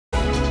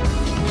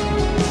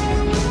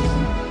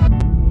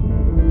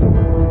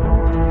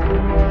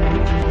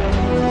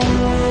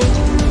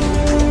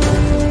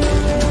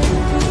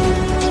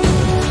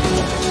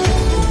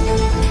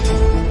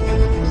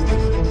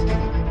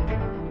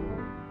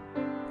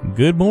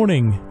Good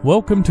morning.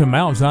 Welcome to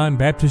Mount Zion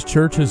Baptist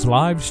Church's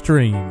live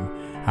stream.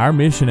 Our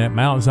mission at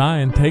Mount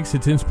Zion takes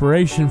its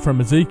inspiration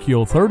from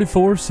Ezekiel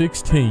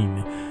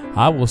 34:16.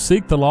 I will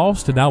seek the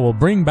lost and I will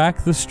bring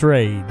back the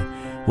strayed.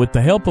 With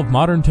the help of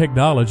modern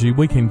technology,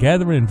 we can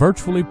gather and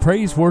virtually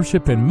praise,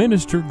 worship, and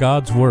minister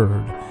God's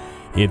Word.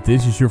 If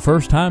this is your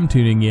first time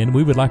tuning in,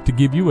 we would like to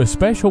give you a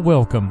special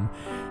welcome.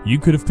 You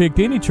could have picked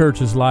any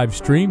church's live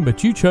stream,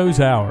 but you chose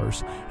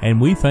ours, and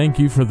we thank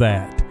you for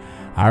that.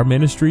 Our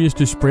ministry is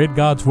to spread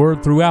God's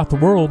Word throughout the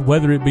world,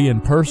 whether it be in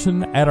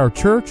person at our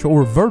church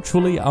or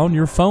virtually on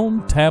your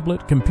phone,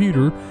 tablet,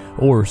 computer,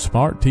 or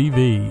smart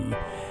TV.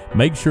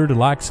 Make sure to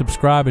like,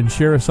 subscribe, and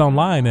share us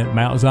online at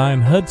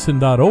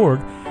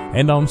mountzionhudson.org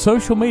and on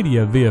social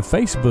media via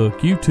Facebook,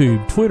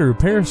 YouTube, Twitter,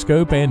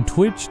 Periscope, and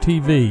Twitch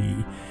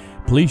TV.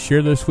 Please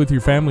share this with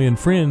your family and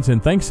friends,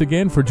 and thanks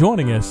again for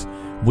joining us.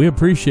 We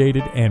appreciate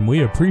it, and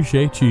we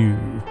appreciate you.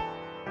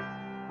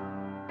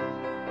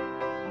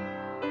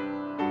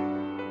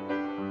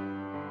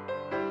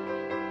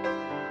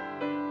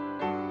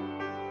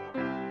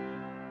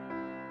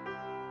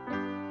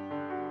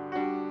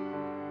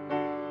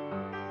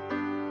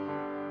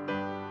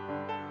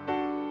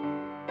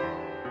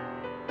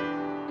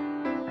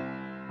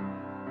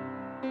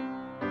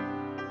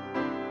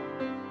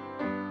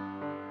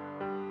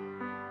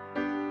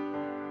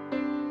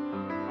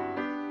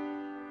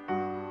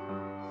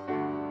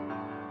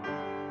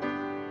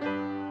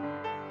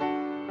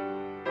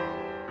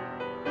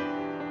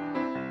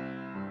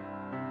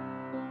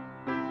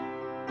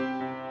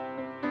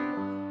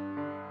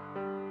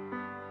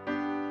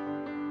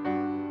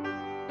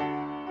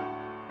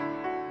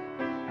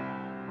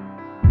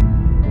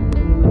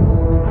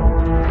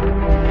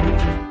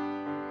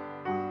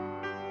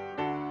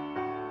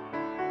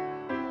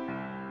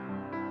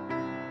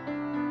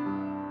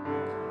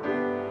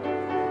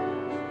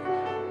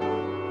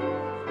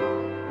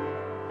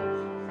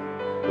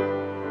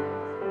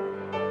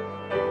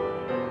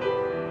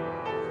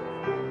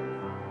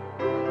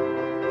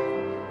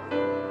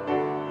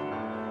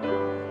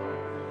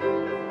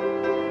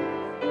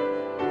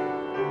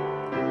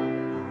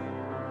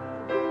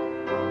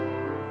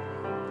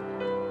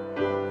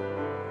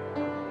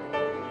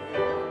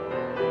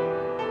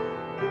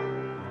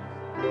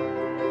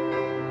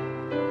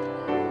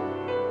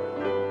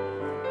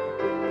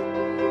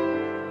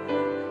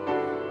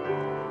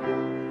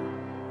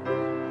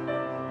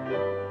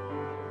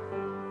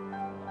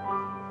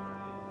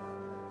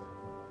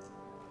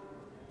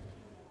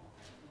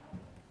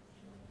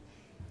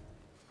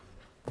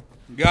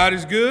 God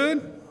is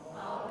good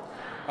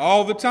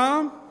all the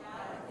time.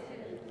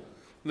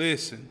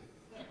 Listen,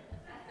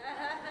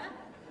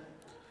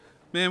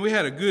 man, we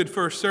had a good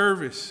first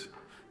service.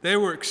 They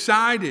were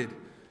excited.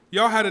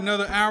 Y'all had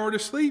another hour to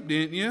sleep,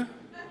 didn't you?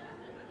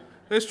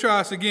 Let's try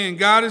this again.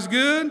 God is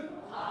good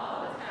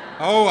all the time.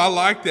 Oh, I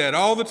like that.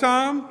 All the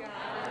time.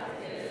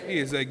 He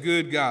is a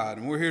good God,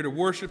 and we're here to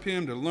worship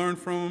Him, to learn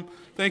from Him.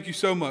 Thank you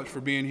so much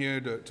for being here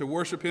to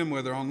worship Him,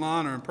 whether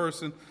online or in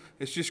person.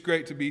 It's just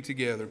great to be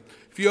together.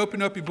 If you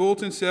open up your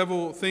bulletin,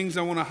 several things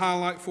I want to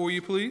highlight for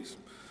you, please.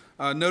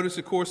 Notice,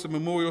 of course, the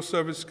memorial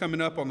service is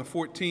coming up on the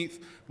 14th.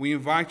 We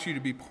invite you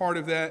to be part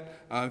of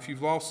that. If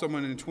you've lost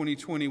someone in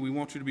 2020, we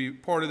want you to be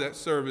part of that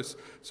service.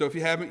 So if you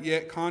haven't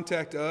yet,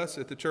 contact us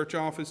at the church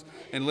office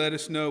and let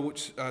us know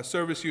which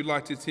service you'd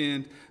like to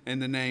attend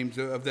and the names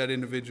of that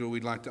individual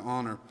we'd like to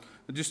honor.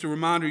 Just a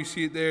reminder, you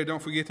see it there,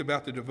 don't forget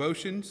about the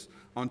devotions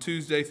on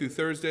Tuesday through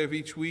Thursday of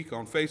each week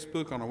on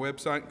Facebook, on our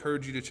website.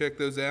 Encourage you to check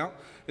those out.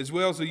 As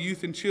well as the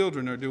youth and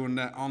children are doing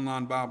that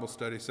online Bible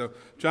study. So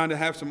trying to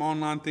have some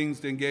online things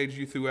to engage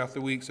you throughout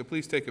the week. So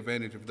please take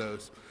advantage of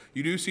those.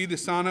 You do see the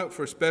sign up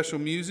for special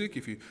music.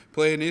 If you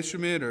play an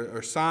instrument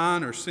or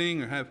sign or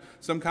sing or have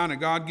some kind of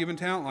God-given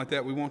talent like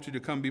that, we want you to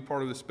come be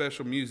part of the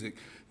special music.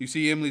 You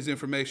see Emily's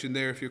information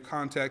there if you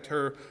contact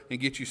her and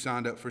get you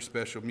signed up for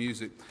special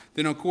music.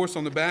 Then, of course,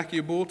 on the back of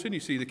your bulletin,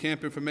 you see the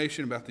camp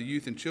information about the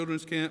youth and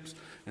children's camps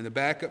and the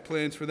backup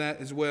plans for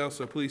that as well,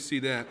 so please see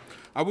that.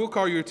 I will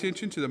call your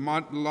attention to the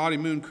Lottie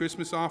Moon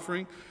Christmas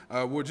offering.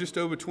 We're just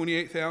over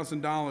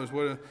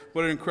 $28,000.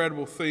 What an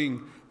incredible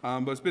thing.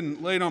 But it's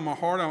been laid on my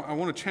heart. I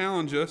want to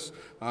challenge us,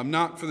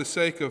 not for the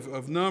sake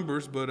of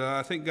numbers, but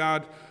I think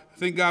God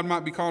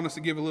might be calling us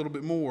to give a little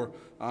bit more.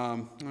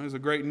 There's a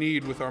great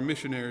need with our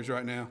missionaries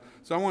right now.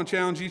 So I want to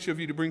challenge each of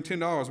you to bring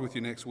 $10 with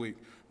you next week.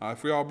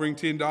 If we all bring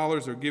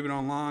 $10 or give it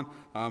online,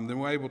 then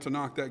we're able to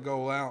knock that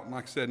goal out. And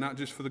like I said, not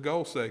just for the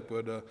goal's sake,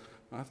 but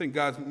I think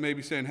God's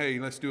maybe saying, hey,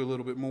 let's do a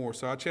little bit more.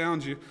 So I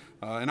challenge you.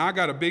 And I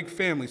got a big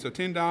family, so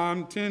 10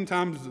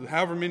 times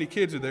however many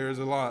kids are there is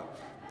a lot.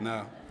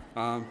 No.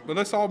 But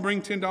let's all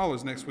bring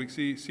 $10 next week,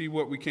 see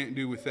what we can't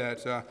do with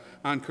that. So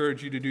I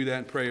encourage you to do that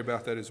and pray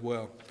about that as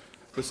well.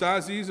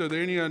 Besides these, are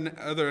there any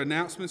other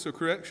announcements or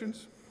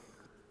corrections?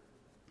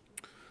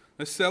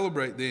 Let's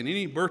celebrate then.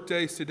 Any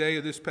birthdays today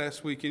or this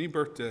past week? Any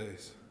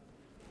birthdays?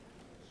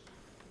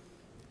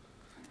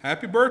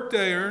 Happy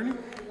birthday, Ernie.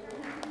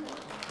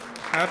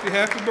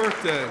 Happy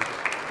birthday.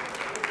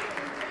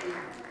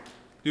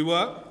 Do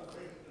what?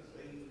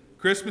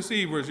 Christmas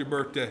Eve was your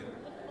birthday.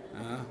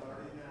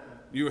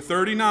 You were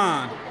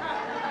 39.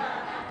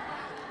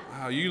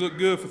 Wow, you look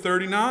good for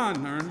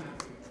 39, Ernie.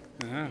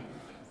 Yeah.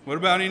 What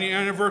about any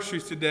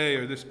anniversaries today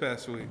or this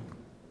past week?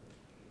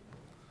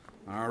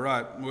 All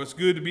right. Well, it's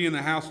good to be in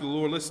the house of the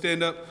Lord. Let's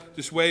stand up,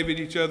 just wave at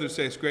each other and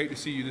say, it's great to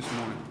see you this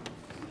morning.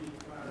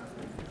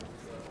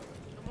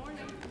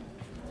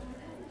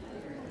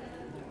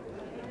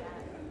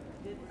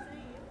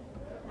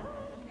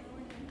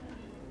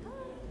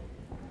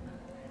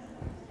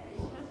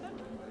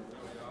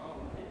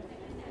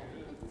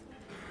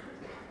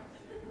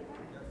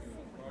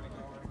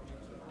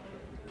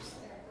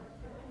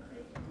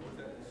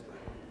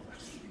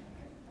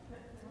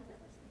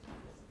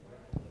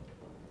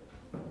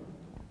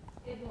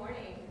 Good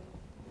morning.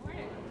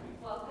 Morning.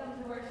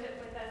 Welcome to worship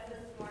with us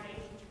this morning.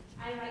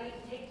 I invite you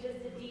to take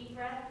just a deep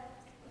breath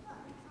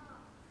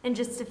and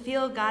just to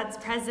feel God's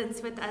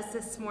presence with us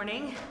this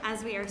morning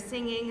as we are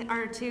singing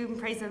our two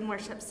praise and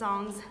worship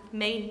songs,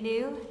 Made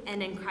New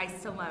and In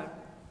Christ Alone.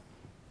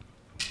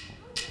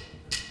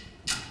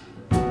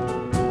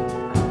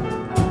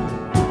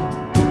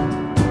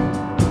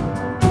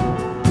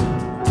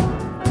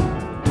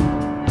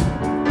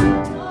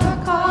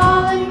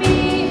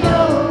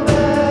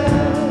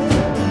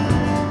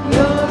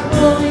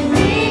 Oh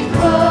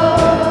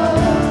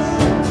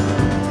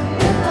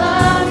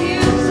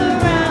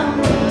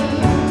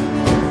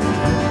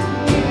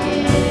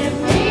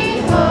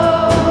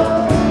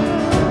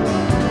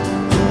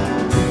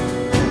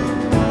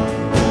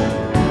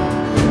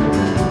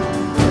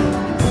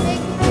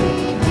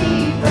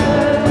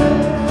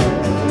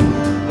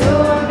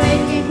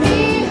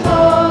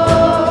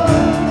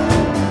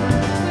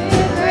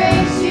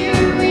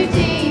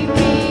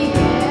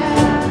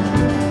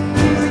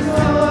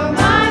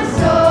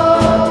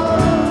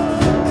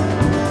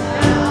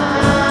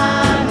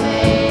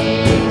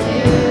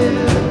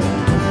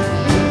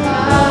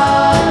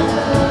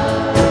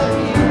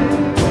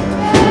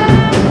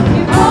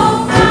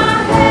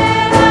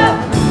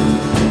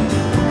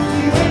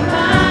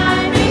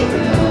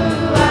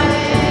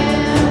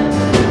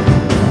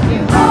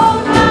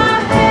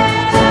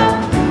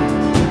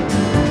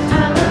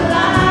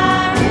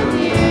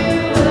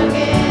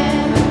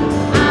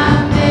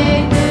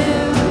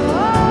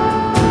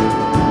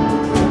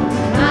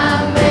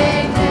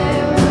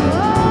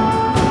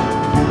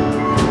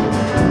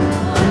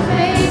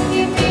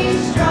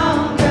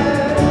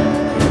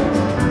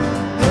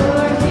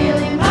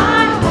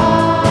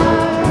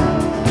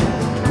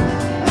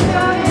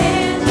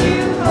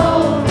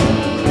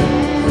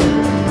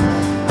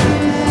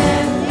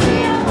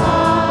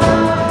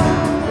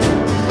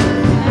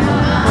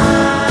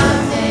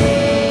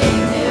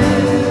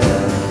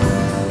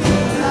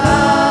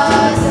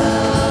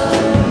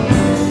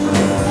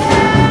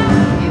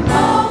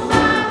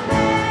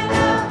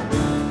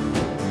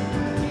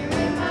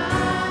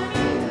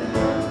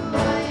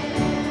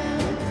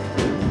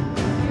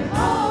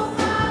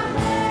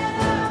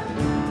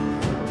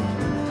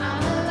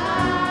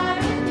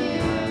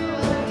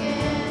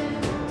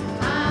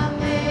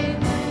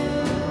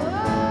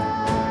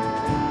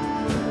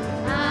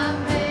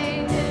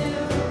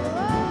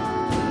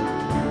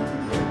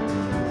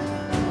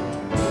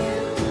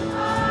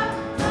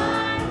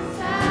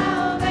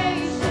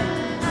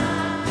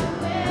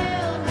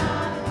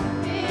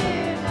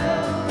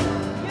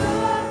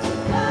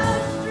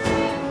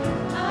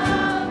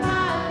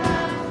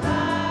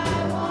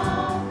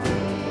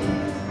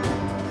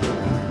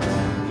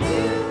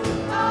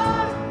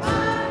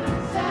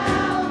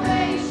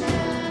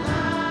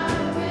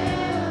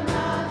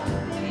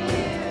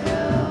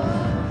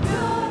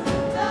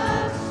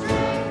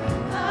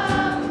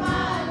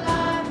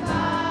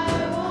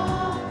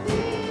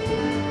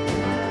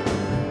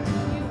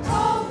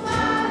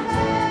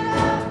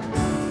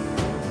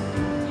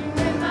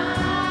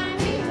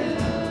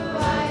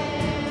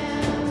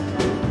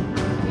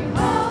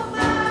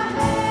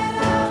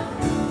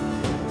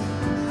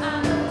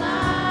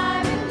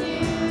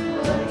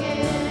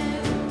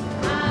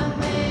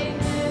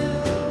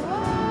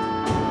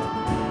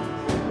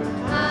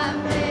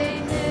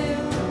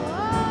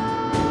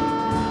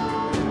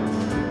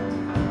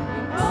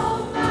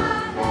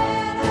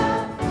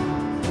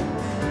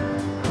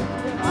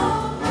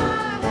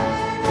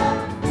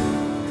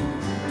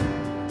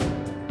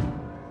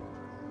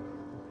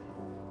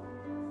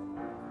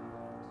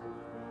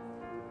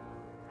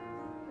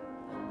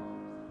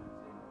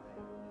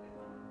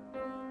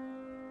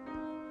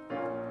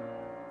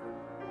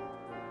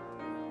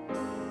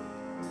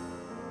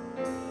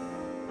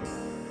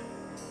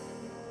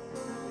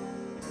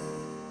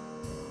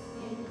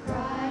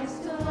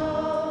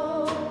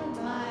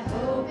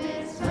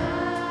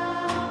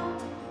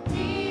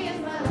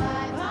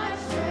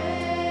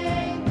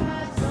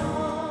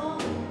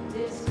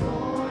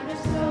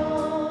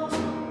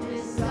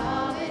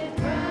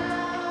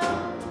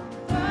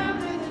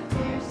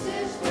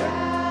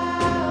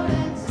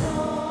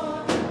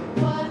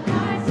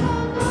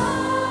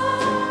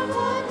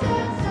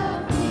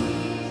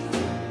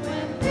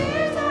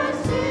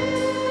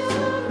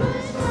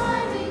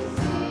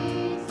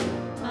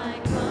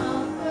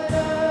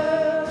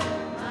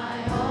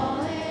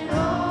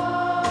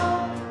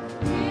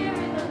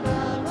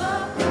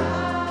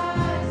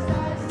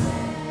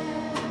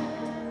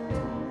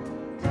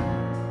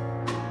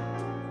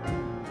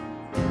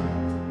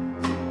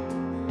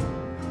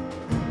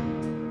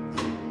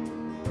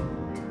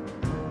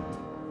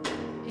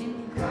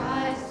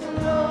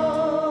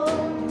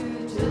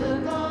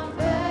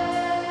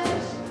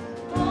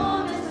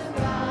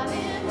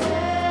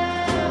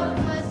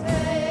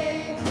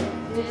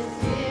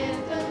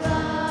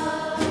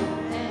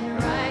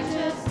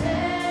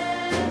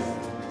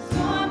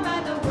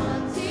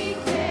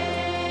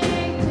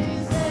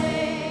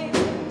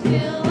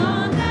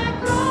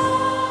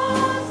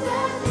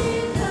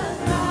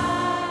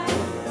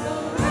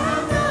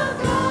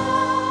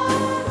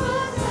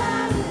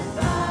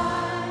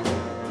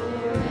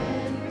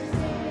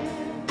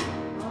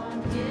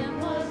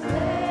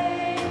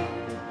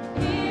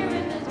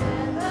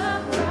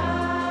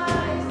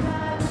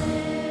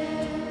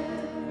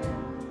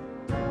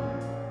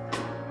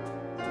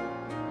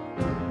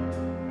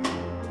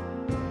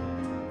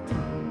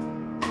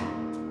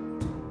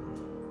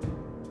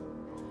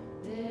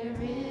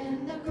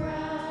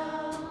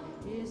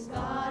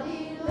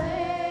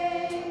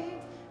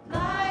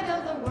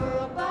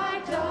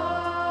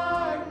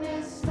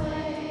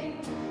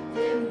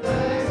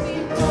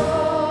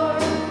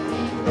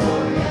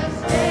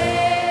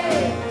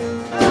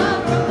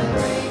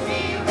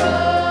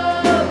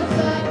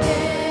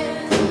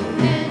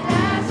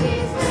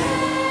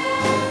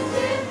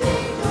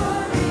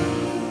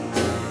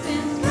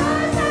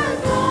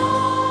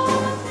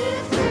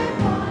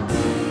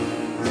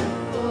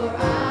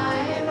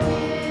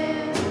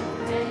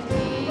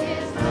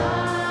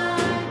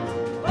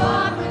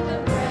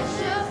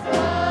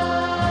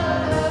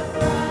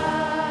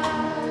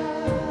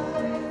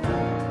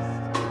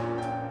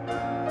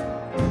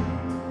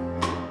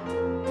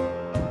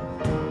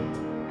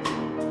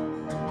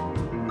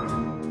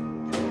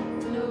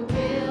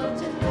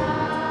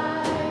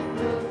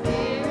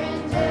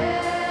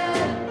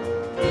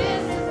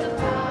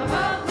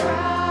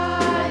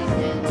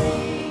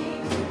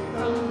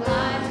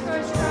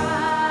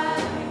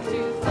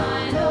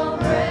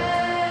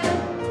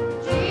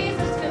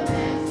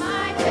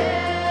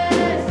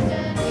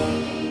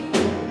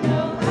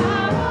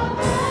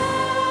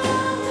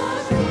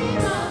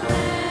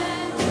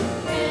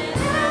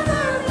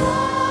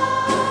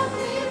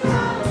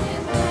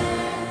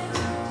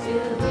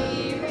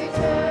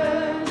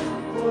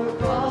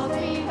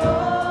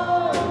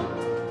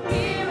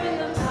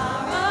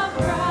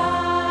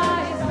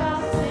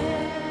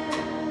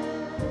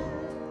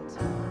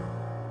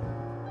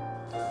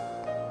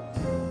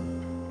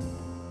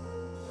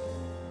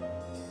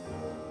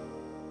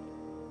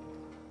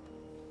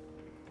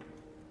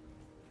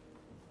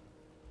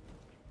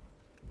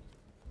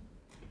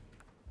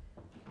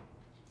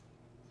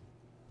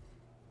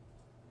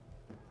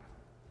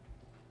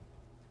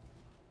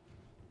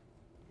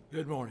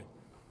Good morning.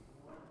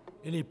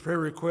 Any prayer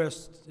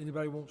requests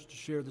anybody wants to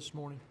share this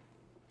morning?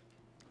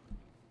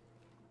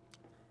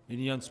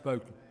 Any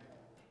unspoken?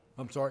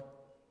 I'm sorry?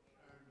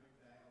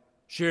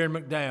 Sharon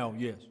McDowell,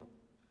 yes.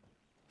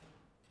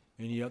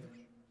 Any others?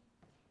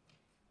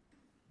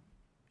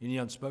 Any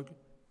unspoken?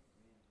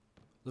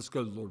 Let's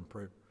go to the Lord in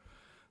prayer.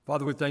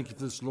 Father, we thank you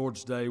for this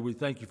Lord's Day. We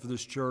thank you for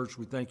this church.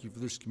 We thank you for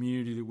this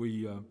community, that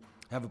we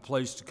have a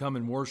place to come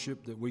and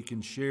worship, that we can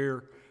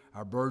share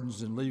our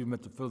burdens and leave them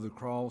at the foot of the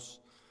cross.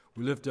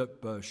 We lift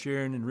up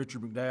Sharon and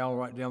Richard McDowell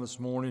right down this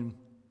morning,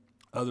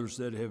 others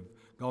that have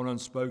gone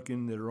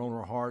unspoken, that are on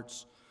our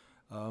hearts.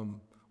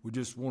 We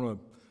just want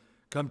to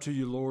come to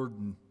you, Lord,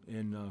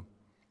 and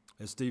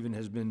as Stephen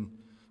has been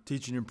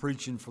teaching and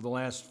preaching for the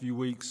last few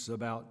weeks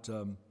about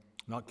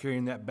not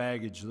carrying that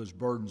baggage, those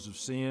burdens of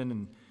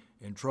sin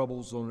and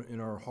troubles in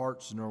our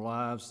hearts and our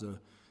lives,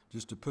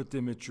 just to put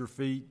them at your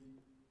feet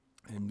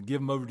and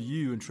give them over to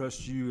you and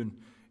trust you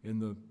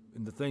in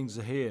the things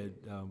ahead.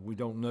 We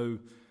don't know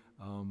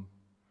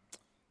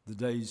the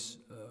days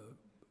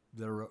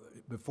that are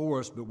before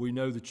us, but we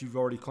know that you've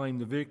already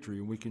claimed the victory,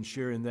 and we can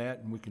share in that,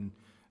 and we can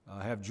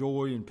have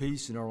joy and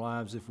peace in our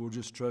lives if we'll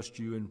just trust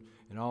you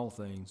in all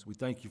things. We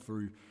thank you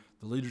for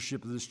the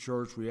leadership of this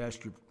church. We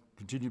ask your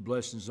continued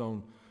blessings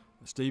on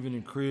Stephen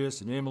and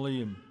Chris and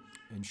Emily and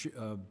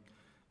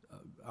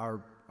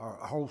our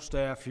whole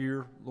staff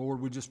here. Lord,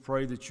 we just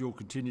pray that you'll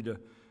continue to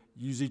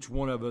use each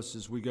one of us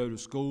as we go to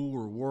school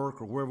or work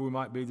or wherever we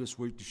might be this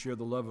week to share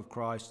the love of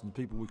Christ and the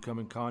people we come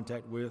in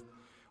contact with.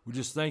 We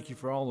just thank you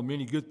for all the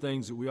many good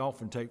things that we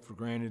often take for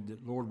granted,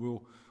 that, Lord,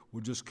 we'll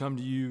just come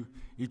to you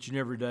each and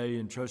every day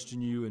and trust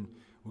in you, and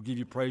we'll give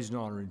you praise and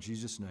honor in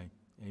Jesus' name.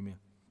 Amen.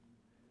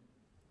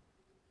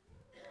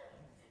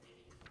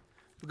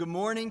 Good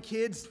morning,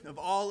 kids of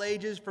all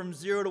ages from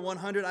 0 to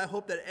 100. I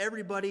hope that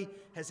everybody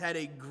has had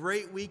a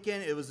great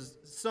weekend. It was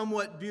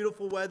somewhat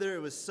beautiful weather.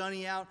 It was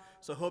sunny out,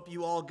 so I hope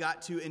you all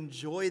got to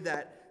enjoy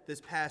that this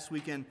past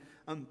weekend.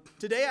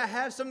 Today I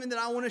have something that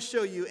I want to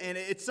show you, and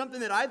it's something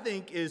that I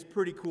think is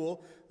pretty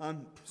cool.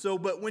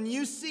 But when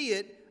you see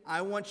it,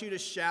 I want you to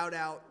shout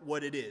out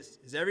what it is.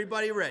 Is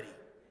everybody ready?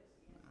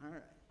 All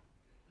right.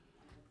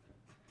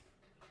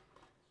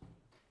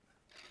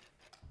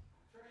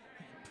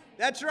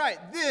 That's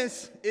right.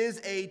 This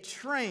is a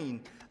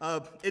train.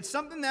 It's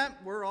something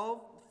that we're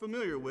all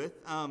familiar with.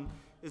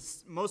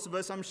 Most of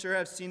us, I'm sure,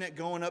 have seen it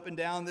going up and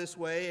down this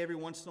way every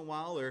once in a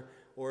while,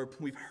 or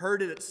we've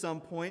heard it at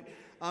some point.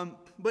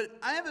 But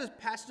I have a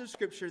passage of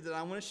scripture that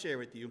I want to share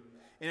with you,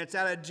 and it's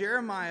out of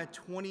Jeremiah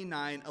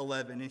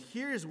 29:11. And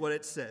here's what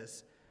it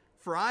says: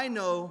 "For I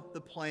know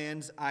the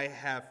plans I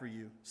have for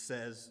you,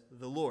 says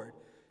the Lord."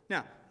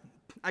 Now,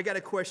 I got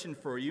a question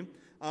for you.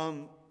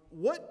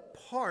 What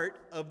part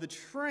of the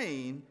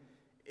train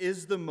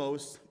is the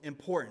most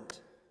important?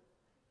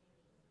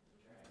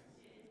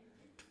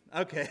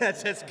 Okay,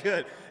 that's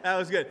good. That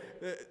was good.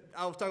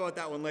 I'll talk about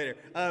that one later.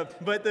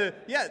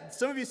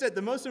 Some of you said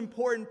the most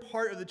important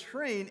part of the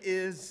train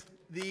is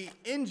the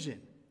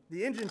engine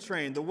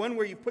train, the one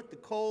where you put the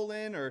coal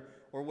in or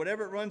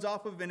whatever it runs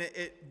off of, and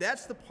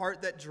that's the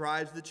part that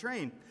drives the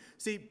train.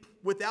 See,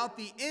 without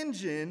the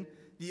engine,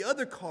 the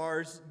other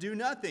cars do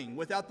nothing.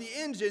 Without the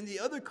engine, the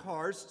other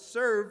cars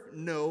serve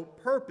no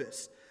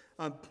purpose.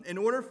 In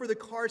order for the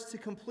cars to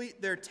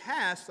complete their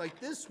task,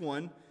 like this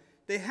one,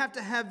 they have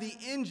to have the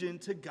engine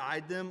to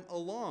guide them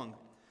along.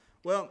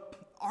 Well,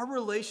 our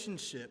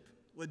relationship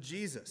with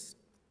Jesus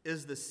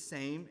is the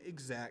same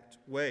exact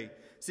way.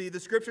 See, the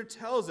scripture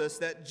tells us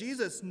that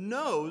Jesus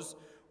knows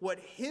what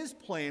his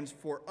plans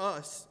for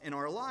us in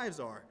our lives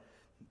are.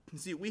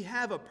 See, we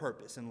have a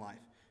purpose in life,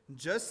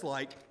 just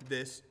like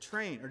this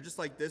train or just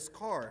like this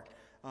car.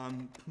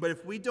 But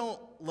if we don't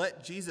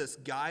let Jesus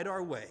guide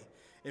our way,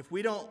 if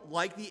we don't,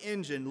 like the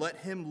engine, let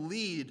him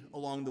lead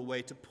along the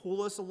way to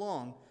pull us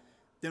along,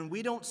 then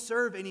we don't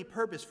serve any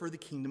purpose for the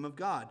kingdom of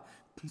God.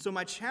 So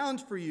my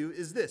challenge for you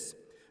is this: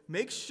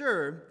 make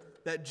sure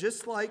that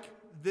just like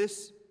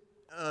this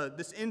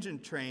engine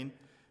train,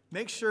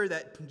 make sure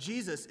that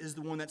Jesus is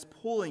the one that's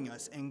pulling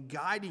us and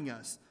guiding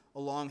us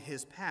along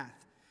his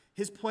path.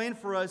 His plan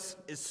for us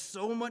is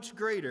so much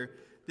greater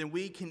than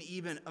we can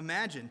even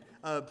imagine.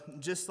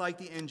 Just like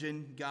the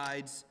engine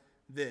guides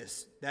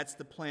this. That's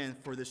the plan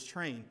for this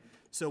train.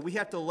 So we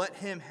have to let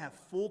him have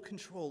full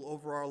control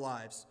over our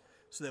lives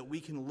so that we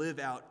can live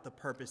out the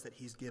purpose that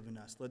he's given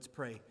us. Let's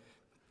pray.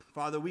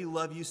 Father, we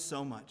love you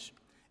so much.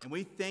 And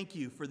we thank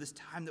you for this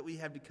time that we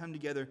have to come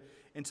together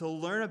and to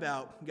learn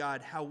about,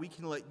 God, how we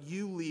can let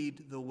you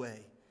lead the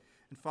way.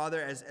 And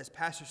Father, as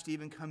Pastor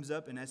Stephen comes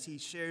up and as he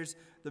shares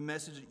the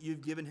message that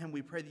you've given him,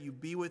 we pray that you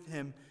be with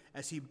him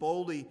as he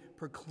boldly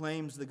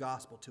proclaims the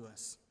gospel to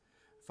us.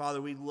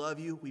 Father, we love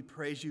you, we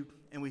praise you,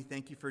 and we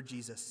thank you for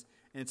Jesus.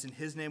 And it's in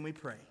his name we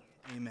pray.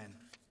 Amen.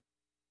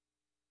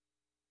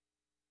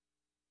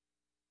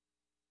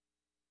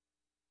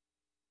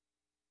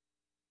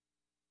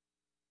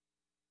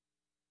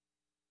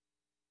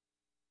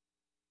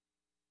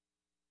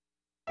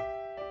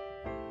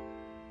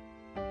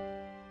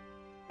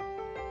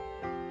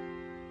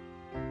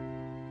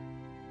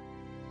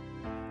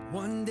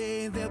 One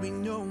day there'll be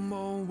no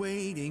more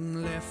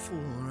waiting left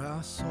for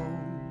our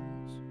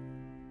souls.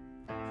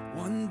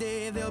 One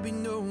day there'll be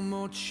no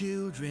more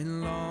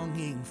children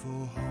longing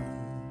for home.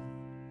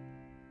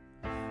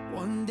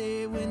 One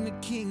day when the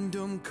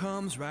kingdom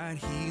comes right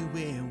here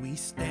where we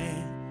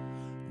stand,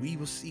 we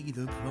will see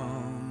the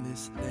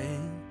promised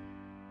land.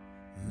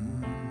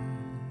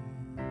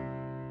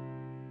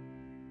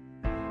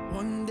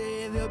 One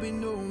day there'll be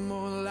no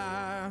more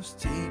lives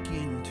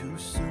taken too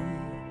soon.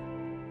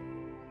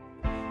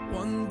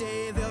 One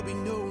day there'll be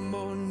no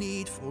more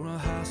need for a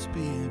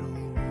hospital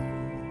room.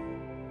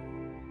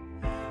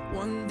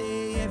 One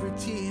day every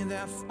tear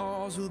that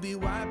falls will be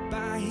wiped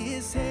by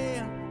His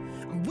hand,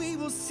 and we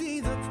will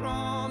see the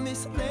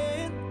promised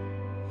land.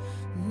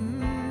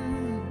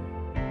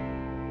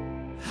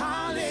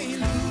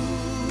 Hallelujah.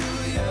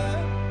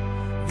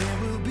 There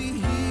will be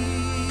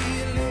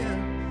healing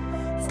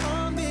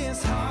from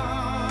this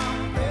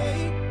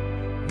heartbreak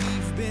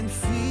we've been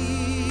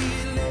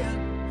feeling.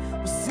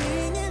 We'll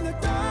sing in the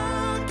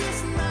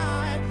darkest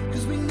night,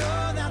 'cause we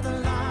know that the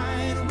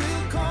light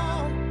will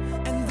come,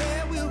 and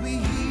there will be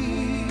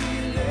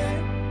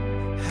healing.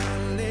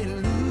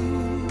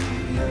 Hallelujah.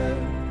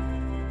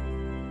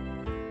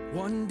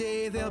 One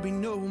day there'll be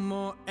no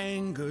more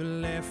anger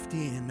left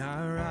in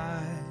our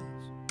eyes.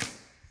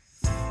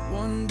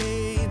 One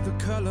day the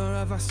color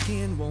of our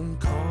skin won't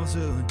cause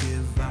a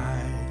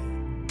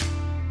divide.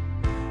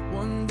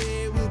 One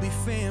day we'll be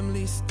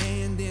family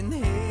standing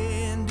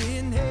hand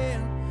in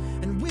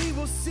hand, and we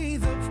will see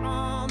the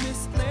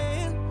promised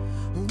land.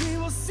 We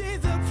will see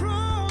the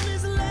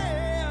promised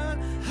land.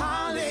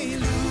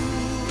 Hallelujah.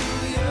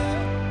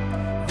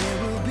 There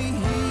will be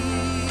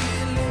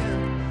healing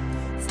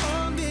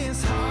from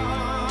this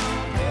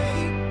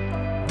heartache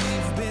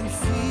we've been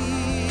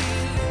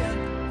feeling.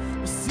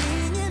 We'll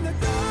sing in the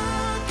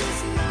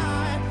darkest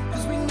night,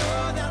 'cause we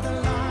know that the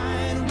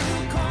light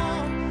will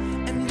come,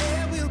 and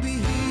there will be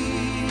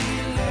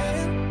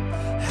healing.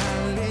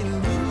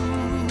 Hallelujah.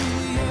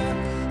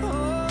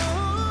 Oh,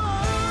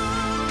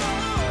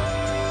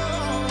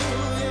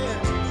 yeah.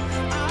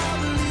 I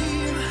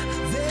believe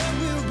there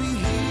will be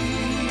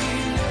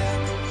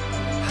healing.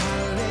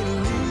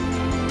 Hallelujah.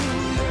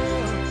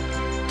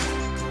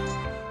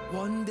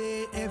 One day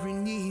every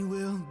knee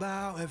will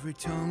bow, every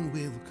tongue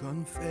will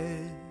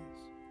confess.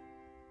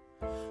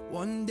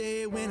 One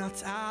day when our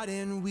tired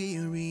and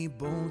weary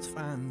bones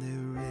find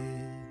their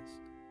rest.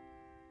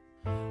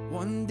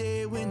 One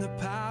day when the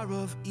power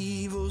of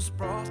evil's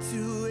brought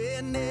to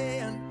an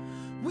end,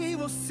 we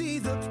will see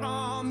the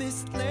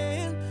promised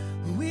land.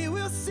 We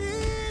will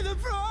see the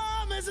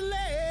promised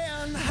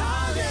land.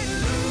 Hallelujah.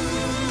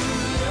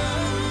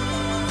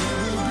 There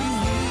will be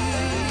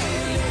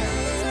healing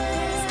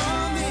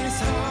from this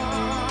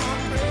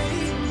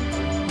heartbreak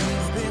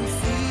we've been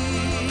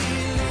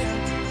feeling.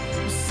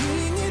 We'll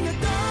sing in the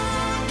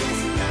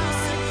darkest night,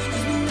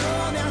 'cause we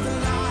know that the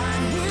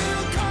light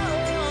will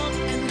come,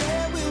 and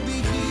there will be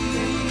healing.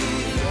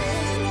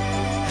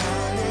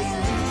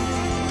 Hallelujah.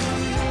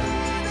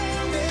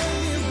 There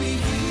will be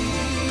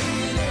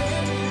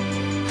healing.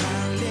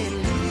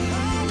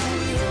 Hallelujah.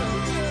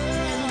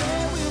 And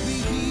there will be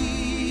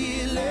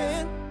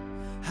healing.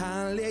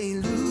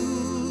 Hallelujah.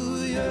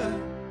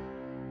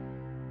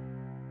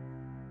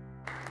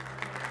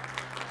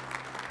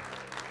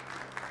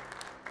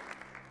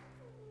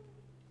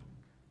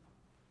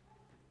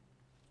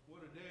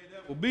 What a day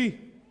that will be.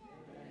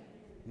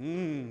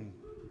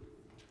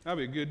 That'll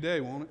be a good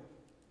day, won't it?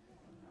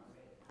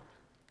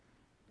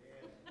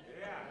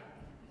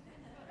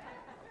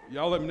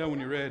 Y'all let me know when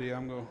you're ready.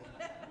 I'm going.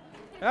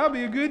 That'll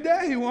be a good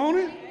day, won't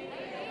it?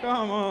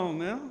 Come on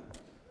now.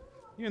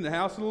 You're in the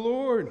house of the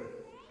Lord.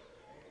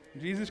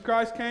 Jesus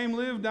Christ came,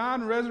 lived, died,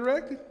 and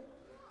resurrected.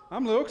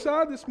 I'm a little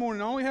excited this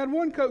morning. I only had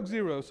one Coke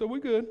Zero, so we're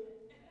good.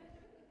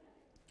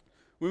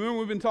 Remember,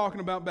 we've been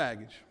talking about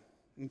baggage.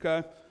 Okay?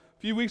 A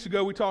few weeks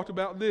ago, we talked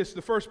about this,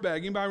 the first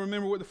bag. Anybody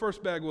remember what the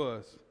first bag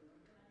was?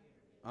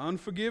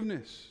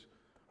 Unforgiveness.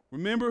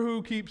 Remember,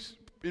 who keeps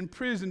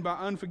imprisoned by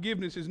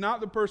unforgiveness is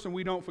not the person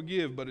we don't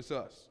forgive, but it's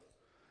us.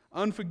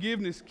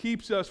 Unforgiveness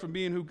keeps us from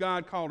being who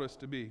God called us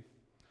to be.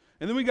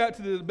 And then we got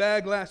to the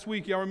bag last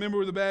week. Y'all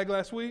remember the bag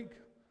last week?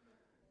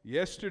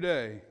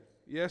 Yesterday.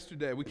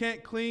 We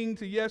can't cling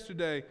to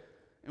yesterday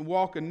and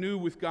walk anew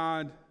with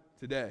God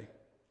today.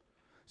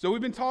 So we've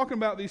been talking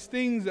about these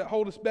things that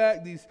hold us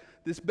back,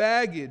 this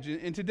baggage.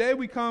 And today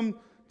we come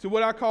to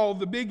what I call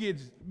the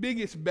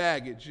biggest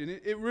baggage. And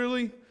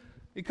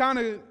it kind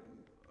of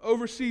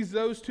oversees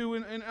those two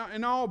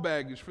in all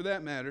baggage, for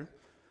that matter.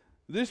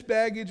 This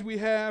baggage we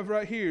have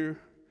right here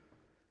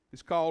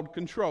is called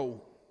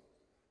control.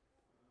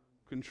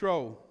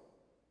 Control.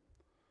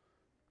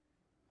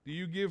 Do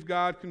you give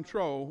God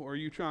control, or are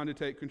you trying to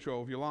take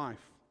control of your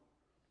life?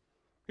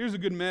 Here's a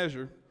good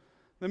measure.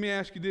 Let me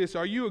ask you this.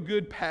 Are you a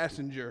good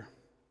passenger?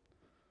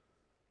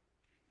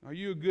 Are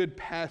you a good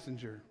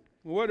passenger?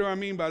 Well, what do I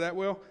mean by that?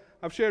 Well,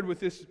 I've shared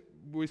this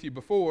with you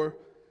before.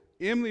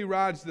 Emily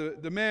rides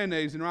the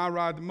mayonnaise and I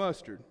ride the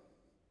mustard.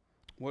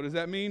 What does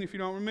that mean if you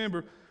don't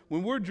remember?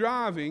 When we're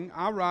driving,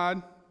 I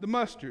ride the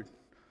mustard,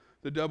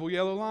 the double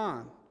yellow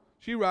line.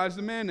 She rides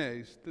the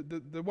mayonnaise,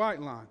 the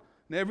white line.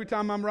 And every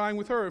time I'm riding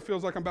with her, it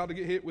feels like I'm about to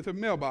get hit with a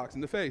mailbox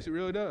in the face. It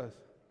really does.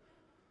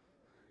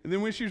 And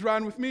then when she's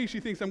riding with me, she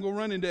thinks I'm going to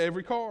run into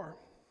every car.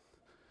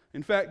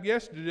 In fact,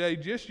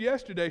 just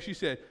yesterday, she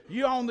said,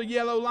 "You on the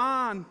yellow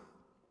line?"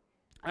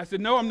 I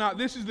said, "No, I'm not.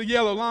 This is the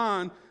yellow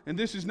line, and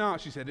this is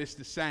not." She said, "It's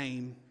the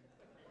same."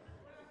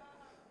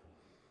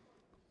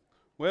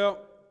 Well,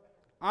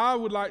 I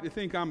would like to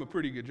think I'm a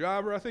pretty good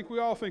driver. I think we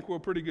all think we're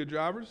pretty good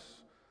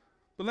drivers.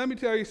 But let me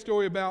tell you a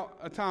story about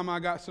a time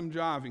I got some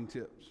driving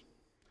tips.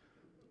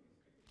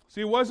 See,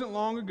 it wasn't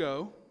long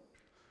ago,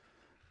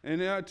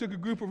 and I took a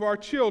group of our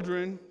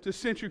children to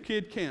Central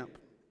Kid Camp.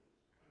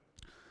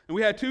 And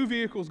we had 2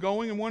 vehicles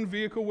going, and one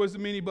vehicle was the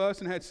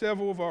minibus and had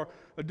several of our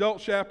adult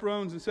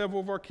chaperones and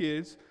several of our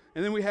kids.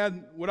 And then we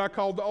had what I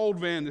called the old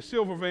van, the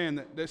silver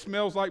van that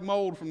smells like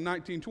mold from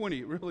 1920.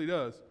 It really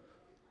does.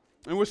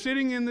 And we're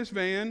sitting in this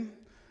van,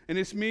 and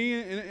it's me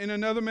and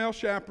another male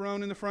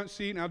chaperone in the front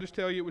seat, and I'll just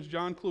tell you it was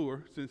John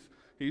Kluwer, since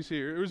he's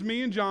here. It was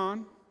me and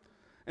John,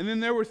 and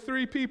then there were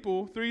 3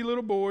 people, 3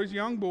 little boys,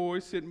 young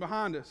boys, sitting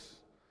behind us.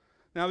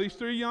 Now, these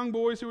 3 young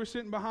boys who were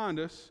sitting behind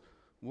us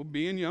were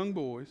being young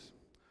boys.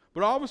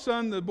 But all of a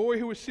sudden, the boy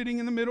who was sitting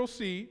in the middle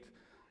seat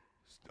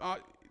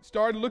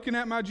started looking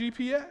at my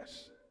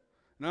GPS.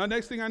 Now, the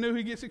next thing I knew,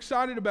 he gets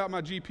excited about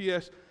my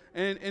GPS.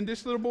 And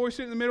this little boy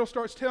sitting in the middle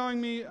starts telling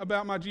me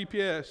about my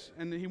GPS,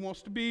 and he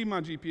wants to be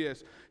my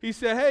GPS. He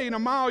said, "Hey, in a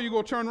mile, you're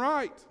going to turn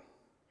right."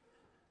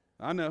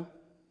 I know.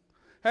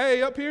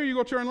 "Hey, up here, you're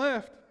going to turn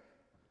left."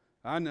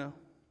 I know.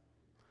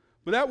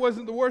 But that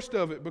wasn't the worst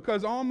of it,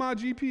 because on my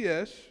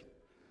GPS,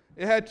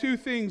 it had 2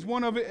 things.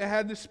 One of it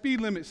had the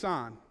speed limit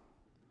sign.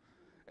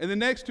 And then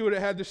next to it, it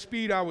had the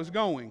speed I was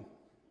going.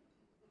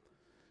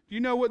 Do you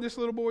know what this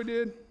little boy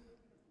did?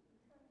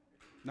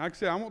 Like I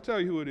said, I won't tell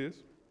you who it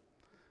is.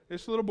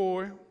 This little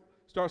boy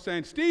starts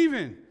saying,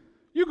 "Stephen,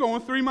 you're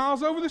going 3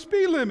 miles over the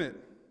speed limit."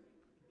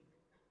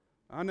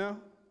 I know.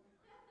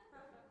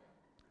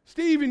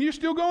 "Stephen, you're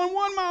still going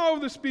 1 mile over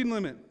the speed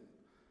limit."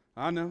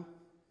 I know.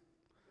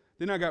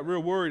 Then I got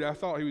real worried. I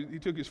thought he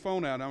took his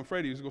phone out. I'm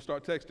afraid he was going to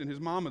start texting his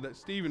mama that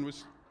Stephen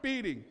was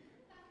speeding.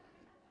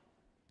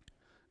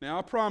 Now,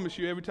 I promise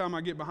you, every time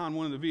I get behind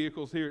one of the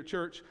vehicles here at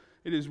church,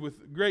 it is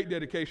with great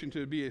dedication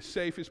to be as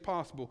safe as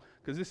possible,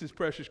 because this is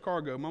precious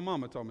cargo. My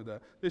mama told me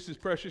that. This is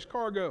precious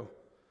cargo,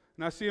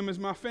 and I see them as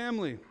my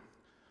family.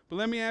 But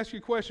let me ask you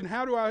a question.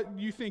 How do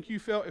you think you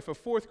felt if a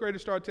 4th grader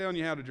started telling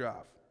you how to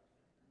drive?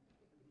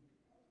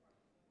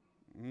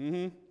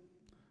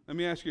 Let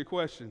me ask you a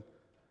question.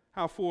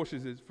 How foolish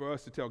is it for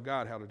us to tell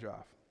God how to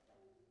drive?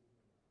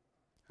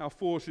 How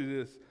foolish it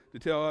is to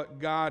tell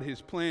God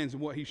His plans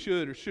and what He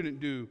should or shouldn't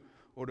do,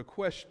 or to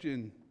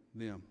question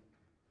them.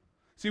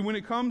 See, when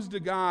it comes to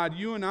God,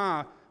 you and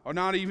I are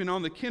not even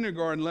on the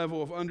kindergarten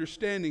level of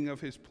understanding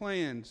of His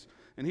plans.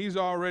 And He's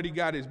already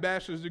got His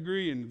bachelor's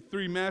degree and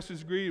 3 master's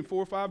degrees and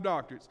 4 or 5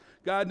 doctorates.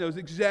 God knows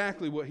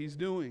exactly what He's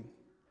doing.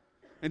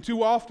 And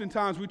too often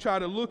times we try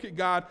to look at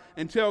God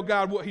and tell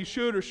God what He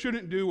should or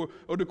shouldn't do,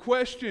 or to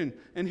question.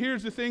 And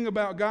here's the thing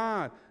about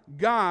God.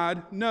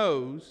 God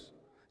knows.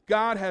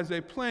 God has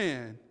a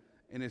plan,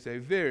 and it's a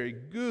very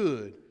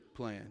good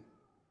plan.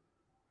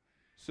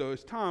 So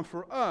it's time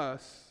for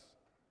us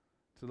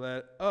to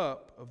let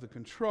up of the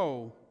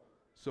control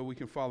so we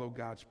can follow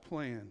God's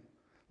plan.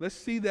 Let's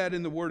see that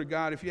in the Word of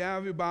God. If you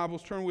have your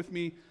Bibles, turn with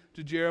me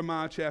to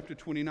Jeremiah chapter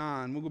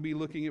 29. We're going to be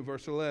looking at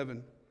verse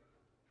 11.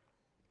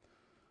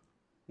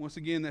 Once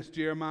again, that's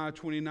Jeremiah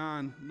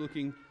 29,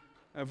 looking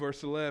at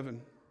verse 11.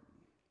 And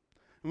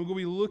we're going to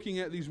be looking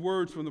at these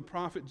words from the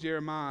prophet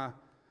Jeremiah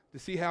to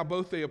see how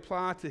both they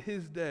apply to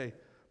his day,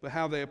 but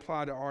how they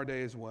apply to our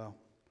day as well.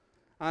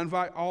 I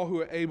invite all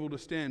who are able to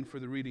stand for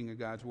the reading of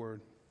God's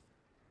Word.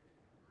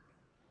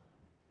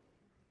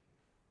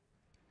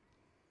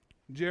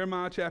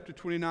 Jeremiah chapter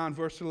 29,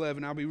 verse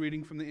 11. I'll be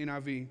reading from the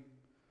NIV.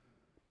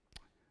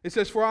 It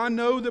says, "For I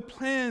know the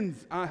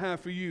plans I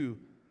have for you,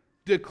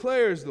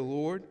 declares the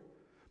Lord.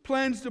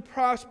 Plans to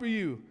prosper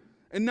you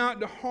and not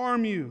to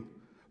harm you.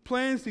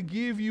 Plans to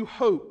give you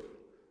hope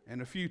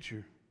and a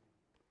future."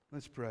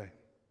 Let's pray.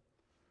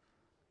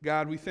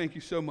 God, we thank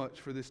you so much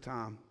for this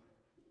time.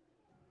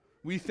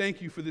 We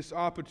thank you for this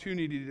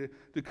opportunity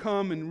to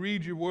come and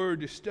read your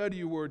word, to study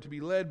your word, to be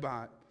led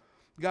by it.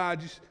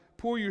 God, just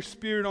pour your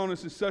Spirit on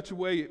us in such a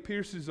way it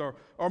pierces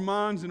our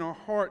minds and our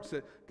hearts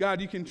that,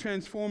 God, you can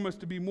transform us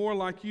to be more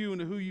like you and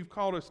to who you've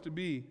called us to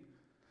be.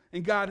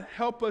 And God,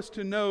 help us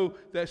to know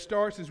that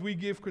starts as we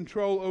give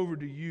control over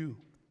to you.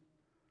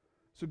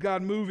 So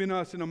God, move in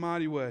us in a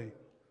mighty way.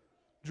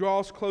 Draw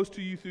us close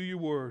to you through your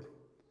word.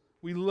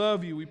 We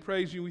love you, we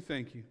praise you, we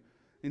thank you.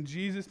 In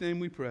Jesus' name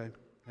we pray.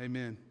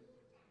 Amen.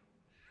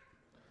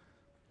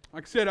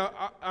 Like I said,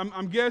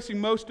 I'm guessing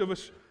most of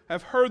us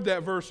have heard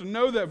that verse or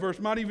know that verse,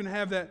 might even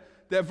have that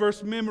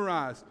verse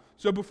memorized.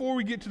 So before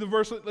we get to the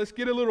verse, let's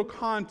get a little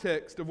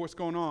context of what's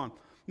going on.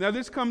 Now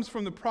this comes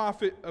from the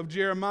prophet of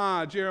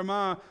Jeremiah.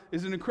 Jeremiah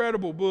is an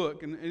incredible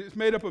book, and it's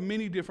made up of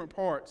many different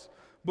parts.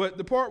 But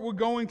the part we're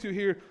going to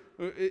here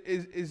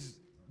is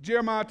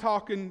Jeremiah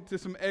talking to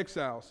some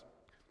exiles.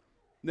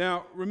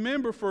 Now,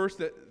 remember first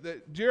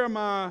that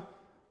Jeremiah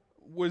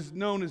was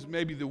known as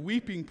maybe the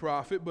weeping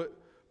prophet, but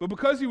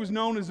because he was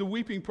known as the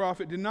weeping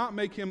prophet did not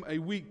make him a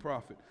weak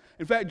prophet.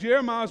 In fact,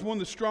 Jeremiah is one of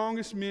the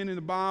strongest men in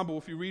the Bible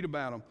if you read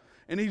about him.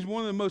 And he's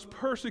one of the most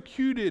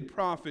persecuted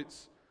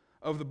prophets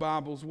of the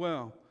Bible as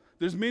well.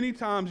 There's many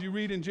times you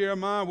read in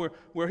Jeremiah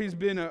where he's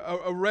been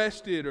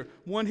arrested, or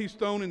one he's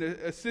thrown in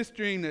a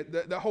cistern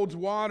that holds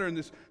water in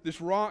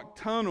this rock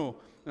tunnel.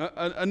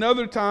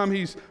 Another time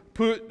he's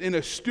put in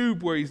a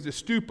stoop where he's to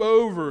stoop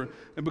over,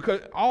 and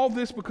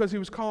because he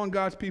was calling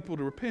God's people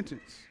to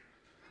repentance.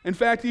 In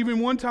fact,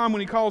 even one time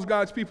when he calls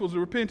God's people to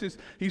repentance,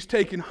 he's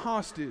taken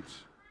hostage.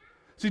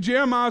 See,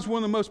 Jeremiah is one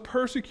of the most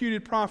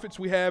persecuted prophets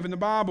we have in the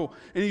Bible,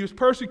 and he was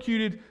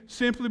persecuted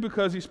simply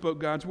because he spoke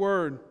God's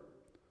word.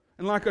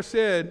 And like I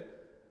said,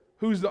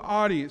 who's the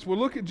audience? Well,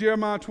 look at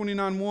Jeremiah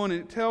 29:1, and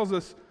it tells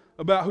us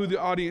about who the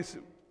audience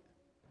is.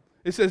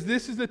 It says,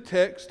 "This is the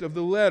text of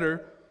the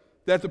letter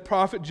that the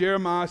prophet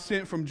Jeremiah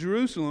sent from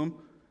Jerusalem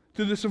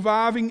to the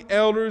surviving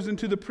elders and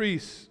to the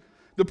priests,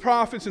 the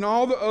prophets, and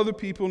all the other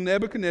people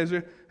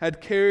Nebuchadnezzar had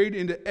carried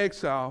into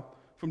exile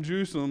from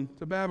Jerusalem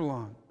to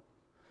Babylon."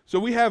 So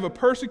we have a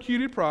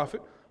persecuted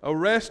prophet,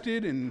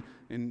 arrested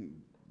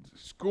and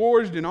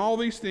scourged and all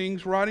these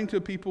things, writing to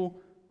people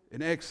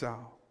in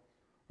exile,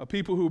 a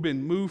people who have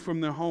been moved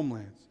from their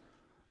homelands.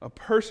 A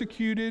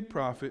persecuted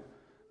prophet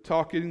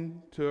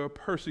talking to a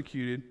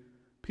persecuted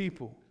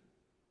people.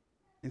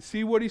 And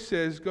see what he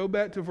says. Go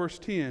back to verse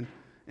 10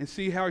 and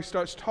see how he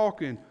starts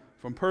talking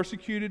from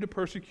persecuted to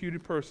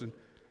persecuted person.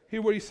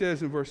 Hear what he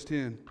says in verse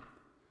 10.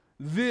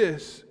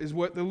 "This is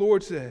what the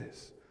Lord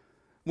says.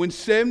 When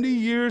 70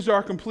 years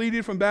are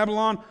completed from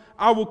Babylon,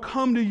 I will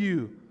come to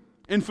you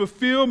and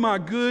fulfill my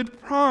good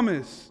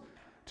promise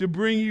to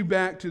bring you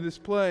back to this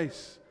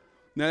place."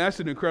 Now that's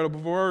an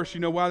incredible verse.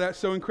 You know why that's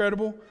so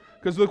incredible?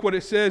 Because look what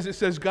it says. It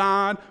says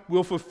God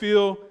will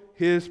fulfill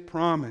his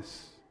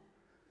promise.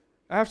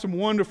 I have some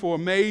wonderful,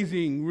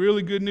 amazing,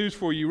 really good news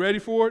for you. Ready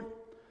for it?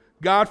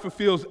 God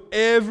fulfills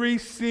every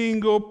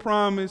single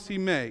promise he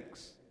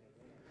makes.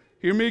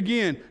 Hear me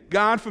again.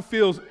 God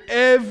fulfills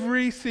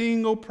every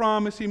single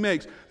promise he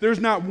makes. There's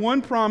not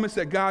one promise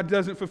that God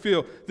doesn't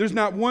fulfill. There's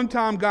not one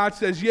time God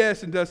says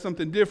yes and does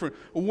something different,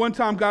 or one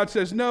time God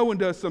says no and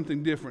does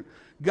something different.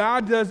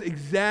 God does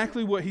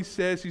exactly what he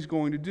says he's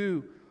going to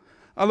do.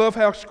 I love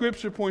how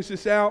Scripture points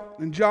this out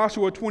in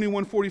Joshua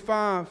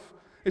 21:45.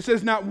 It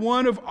says, "Not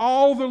one of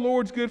all the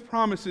Lord's good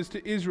promises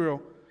to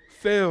Israel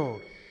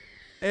failed.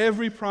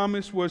 Every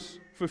promise was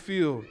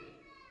fulfilled."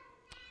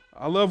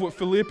 I love what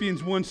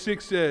Philippians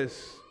 1:6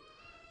 says.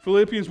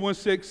 Philippians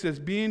 1:6 says,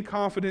 "Being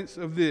confident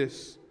of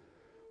this,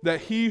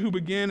 that he who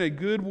began a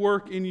good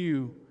work in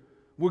you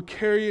will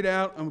carry it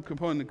out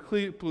upon the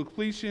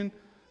completion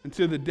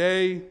until the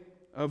day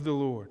of the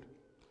Lord."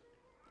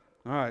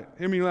 All right,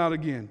 hear me loud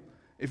again.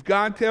 If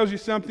God tells you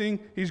something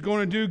he's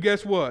going to do,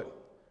 guess what?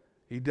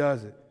 He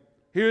does it.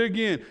 Hear it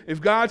again. If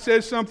God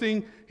says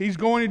something he's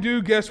going to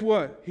do, guess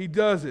what? He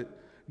does it.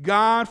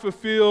 God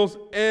fulfills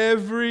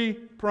every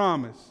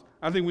promise.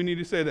 I think we need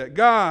to say that.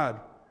 God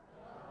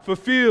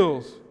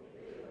fulfills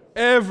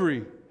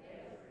every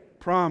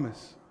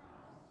promise.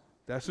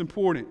 That's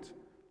important.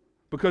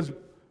 Because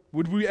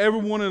would we ever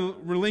want to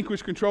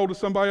relinquish control to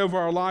somebody over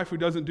our life who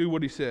doesn't do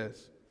what he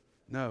says?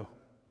 No.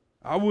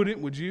 I wouldn't,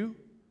 would you?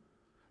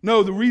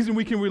 No, the reason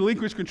we can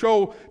relinquish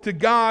control to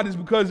God is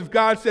because if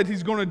God said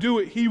he's going to do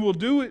it, he will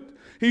do it.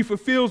 He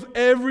fulfills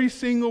every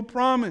single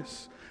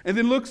promise. And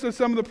then looks at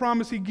some of the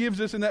promise he gives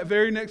us in that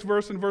very next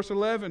verse, in verse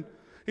 11.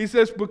 He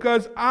says,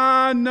 "Because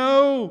I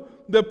know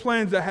the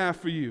plans I have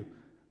for you."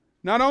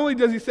 Not only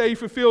does he say he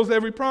fulfills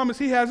every promise,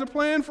 he has a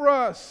plan for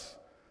us.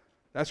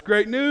 That's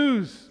great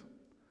news.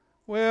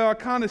 Well, I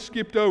kind of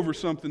skipped over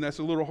something that's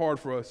a little hard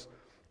for us.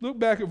 Look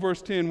back at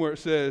verse 10 where it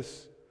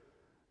says,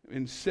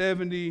 "In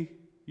 70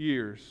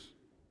 years."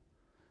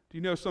 Do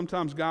you know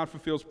sometimes God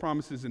fulfills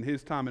promises in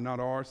his time and not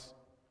ours?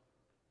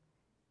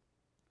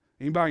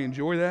 Anybody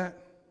enjoy that?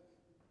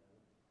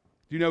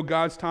 Do you know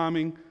God's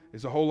timing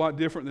is a whole lot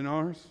different than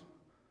ours?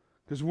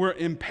 Because we're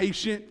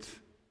impatient.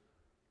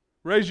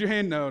 Raise your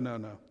hand.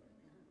 No.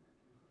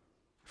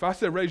 If I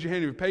said raise your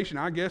hand if you're patient,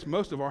 I guess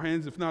most of our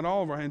hands, if not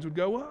all of our hands, would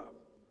go up.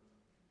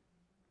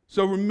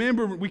 So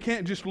remember, we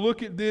can't just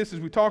look at this as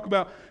we talk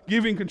about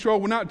giving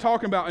control. We're not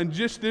talking about in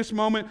just this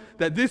moment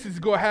that this is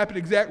going to happen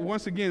exactly.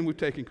 Once again, we've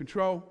taken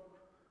control.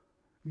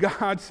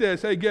 God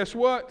says, hey, guess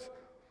what?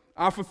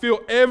 I fulfill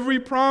every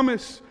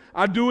promise.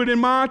 I do it in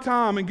my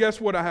time. And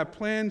guess what? I have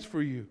plans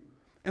for you.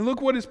 And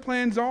look what his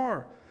plans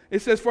are.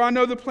 It says, "For I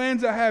know the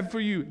plans I have for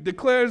you,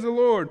 declares the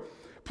Lord.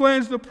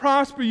 Plans to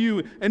prosper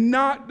you and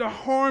not to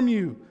harm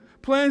you.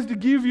 Plans to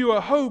give you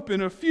a hope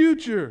and a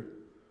future."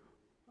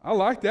 I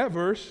like that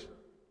verse.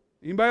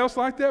 Anybody else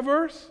like that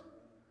verse?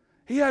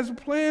 He has a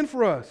plan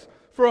for us,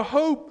 for a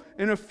hope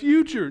and a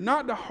future,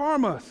 not to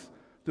harm us,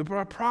 to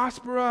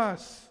prosper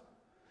us.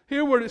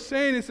 Hear what it's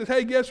saying. It says,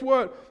 hey, guess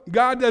what?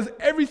 God does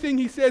everything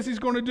He says He's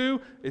going to do.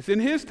 It's in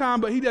His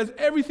time, but He does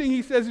everything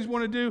He says He's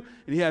going to do,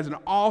 and He has an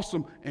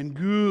awesome and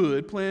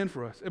good plan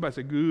for us. Everybody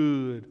say,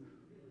 good.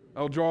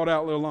 I'll draw it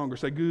out a little longer.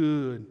 Say,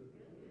 good.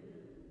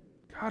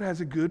 God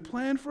has a good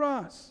plan for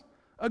us.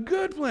 A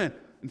good plan.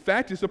 In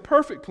fact, it's a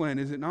perfect plan,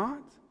 is it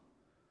not?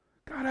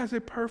 God has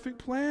a perfect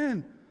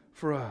plan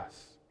for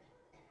us.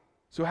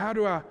 So how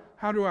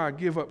do I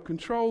give up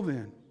control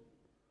then?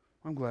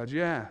 I'm glad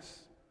you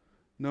asked.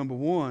 Number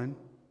one,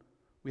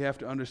 we have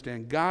to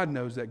understand God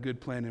knows that good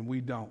plan and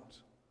we don't.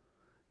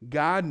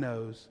 God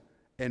knows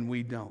and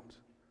we don't.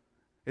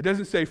 It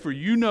doesn't say, for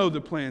you know the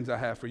plans I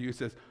have for you. It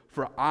says,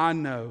 for I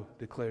know,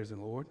 declares the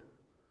Lord.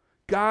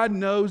 God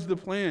knows the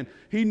plan.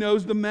 He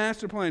knows the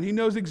master plan. He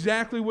knows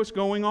exactly what's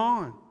going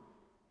on.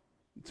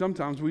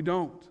 Sometimes we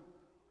don't.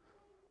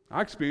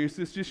 I experienced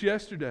this just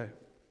yesterday.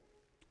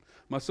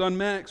 My son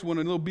Max won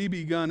a little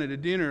BB gun at a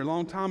dinner a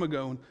long time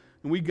ago,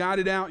 and we got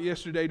it out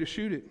yesterday to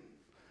shoot it.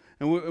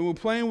 And we're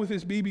playing with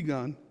this BB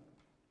gun,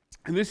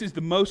 and this is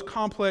the most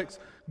complex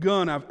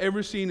gun I've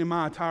ever seen in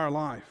my entire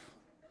life.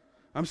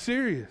 I'm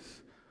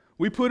serious.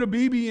 We put a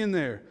BB in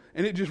there,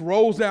 and it just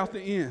rolls out the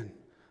end.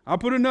 I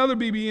put another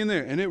BB in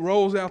there, and it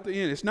rolls out the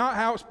end. It's not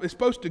how it's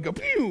supposed to go.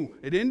 Pew!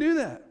 It didn't do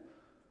that.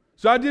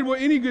 So I did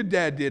what any good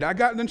dad did. I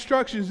got the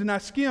instructions, and I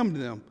skimmed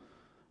them.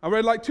 I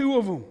read like 2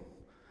 of them,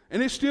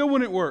 and it still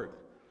wouldn't work.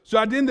 So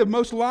I did the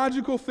most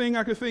logical thing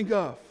I could think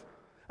of.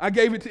 I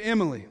gave it to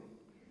Emily.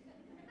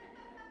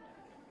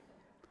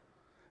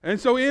 And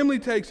so Emily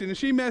takes it, and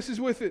she messes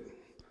with it.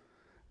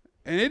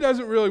 And it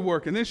doesn't really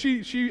work. And then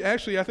she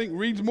actually, I think,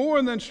 reads more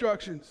in the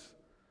instructions.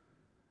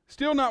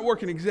 Still not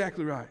working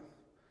exactly right.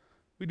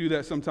 We do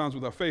that sometimes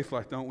with our faith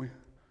life, don't we?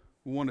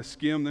 We want to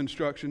skim the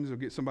instructions or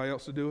get somebody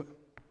else to do it.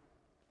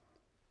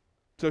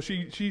 So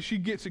she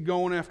gets it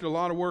going after a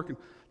lot of work. And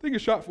I think it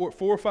shot for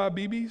 4 or 5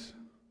 BBs,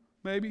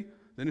 maybe.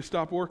 Then it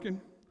stopped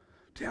working.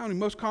 Down the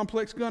most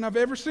complex gun I've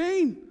ever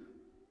seen.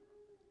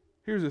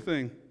 Here's the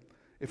thing.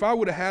 If I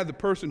would have had the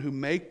person who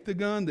made the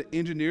gun, the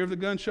engineer of the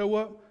gun, show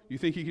up, you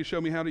think he could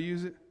show me how to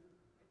use it?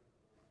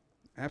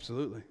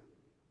 Absolutely.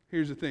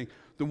 Here's the thing.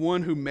 The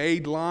one who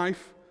made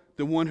life,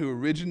 the one who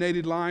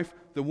originated life,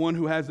 the one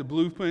who has the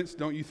blueprints,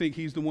 don't you think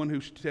he's the one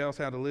who tells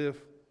how to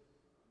live?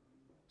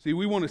 See,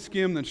 we want to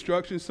skim the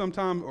instructions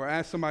sometimes or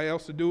ask somebody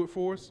else to do it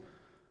for us,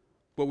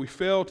 but we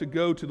fail to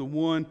go to the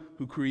one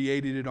who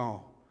created it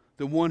all,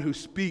 the one who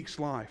speaks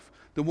life,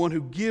 the one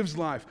who gives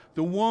life,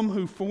 the one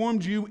who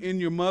formed you in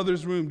your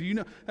mother's womb. Do you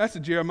know? That's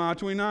in Jeremiah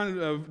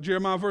 29,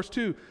 Jeremiah verse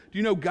 2. Do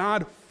you know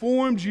God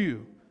formed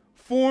you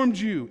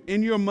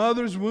in your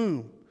mother's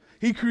womb?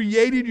 He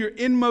created your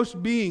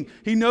inmost being.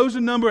 He knows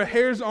the number of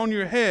hairs on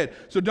your head.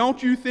 So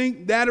don't you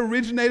think that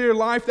originator of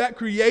life, that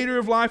creator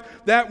of life,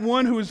 that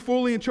one who is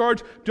fully in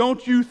charge,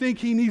 don't you think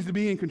He needs to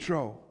be in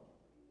control?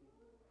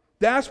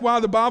 That's why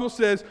the Bible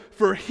says,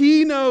 for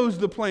He knows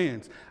the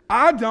plans.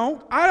 I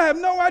don't. I have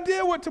no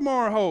idea what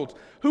tomorrow holds.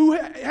 Who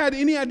had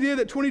any idea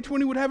that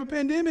 2020 would have a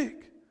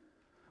pandemic?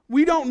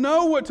 We don't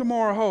know what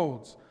tomorrow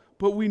holds,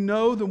 but we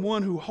know the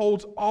one who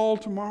holds all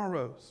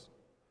tomorrows.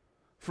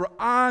 For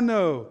I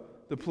know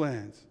the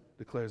plans,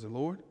 declares the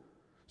Lord.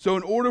 So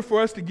in order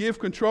for us to give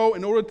control,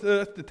 in order for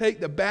us to take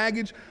the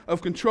baggage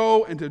of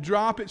control and to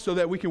drop it so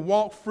that we can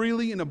walk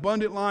freely in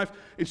abundant life,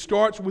 it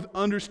starts with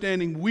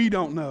understanding we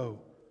don't know,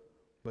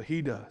 but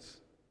He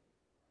does.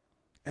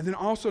 And then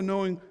also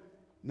knowing,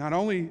 not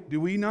only do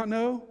we not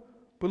know,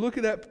 but look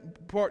at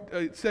that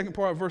part, second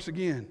part of verse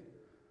again.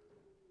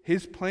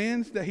 His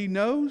plans that He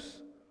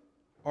knows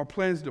are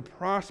plans to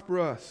prosper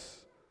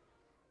us,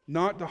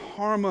 not to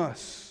harm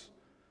us,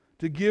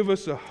 to give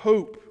us a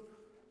hope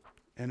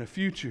and a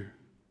future.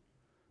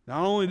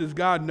 Not only does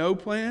God know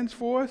plans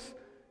for us,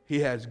 He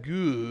has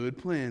good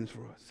plans for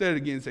us. Say it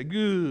again. Say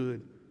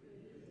good.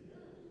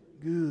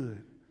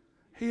 Good.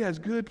 He has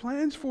good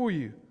plans for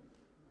you.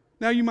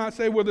 Now you might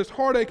say, well, there's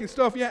heartache and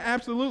stuff. Yeah,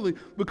 absolutely.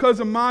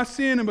 Because of my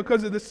sin and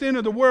because of the sin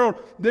of the world,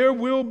 there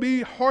will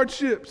be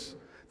hardships.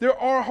 There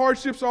are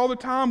hardships all the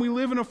time. We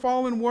live in a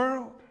fallen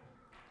world.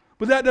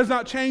 But that does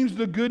not change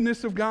the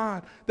goodness of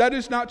God. That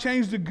does not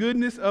change the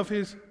goodness of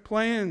His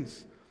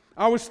plans.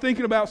 I was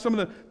thinking about some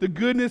of the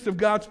goodness of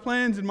God's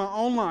plans in my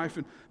own life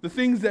and the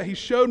things that He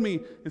showed me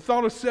and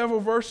thought of several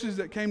verses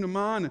that came to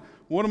mind. And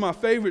one of my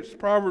favorites,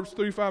 Proverbs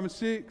 3, 5, and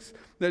 6,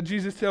 that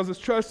Jesus tells us,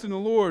 trust in the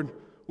Lord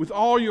with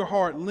all your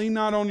heart, lean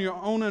not on your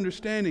own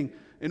understanding.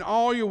 In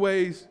all your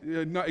ways,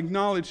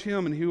 acknowledge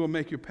Him and He will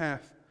make your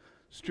path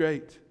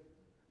straight.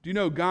 Do you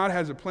know God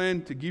has a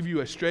plan to give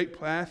you a straight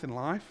path in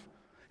life?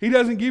 He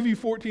doesn't give you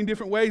 14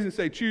 different ways and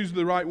say, choose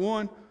the right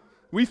one.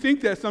 We think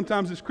that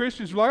sometimes as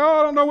Christians, we're like, oh,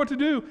 I don't know what to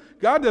do.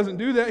 God doesn't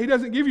do that. He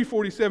doesn't give you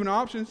 47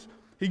 options.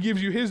 He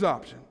gives you His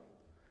option.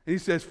 And He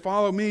says,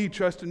 follow me,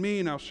 trust in me,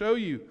 and I'll show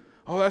you.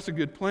 Oh, that's a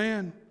good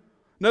plan.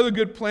 Another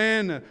good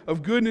plan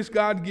of goodness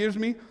God gives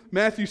me,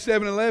 Matthew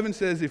 7:11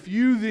 says, if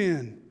you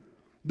then,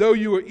 though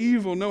you are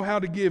evil, know how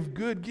to give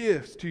good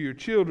gifts to your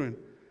children,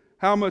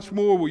 how much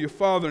more will your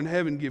Father in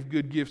heaven give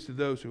good gifts to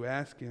those who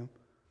ask Him?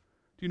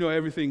 Do you know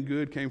everything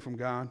good came from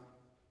God?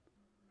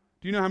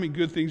 Do you know how many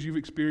good things you've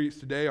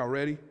experienced today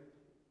already?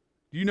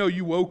 Do you know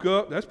you woke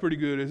up? That's pretty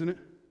good, isn't it?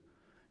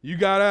 You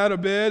got out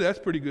of bed? That's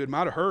pretty good.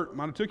 Might have hurt.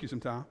 Might have took you some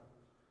time.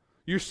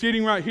 You're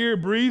sitting right here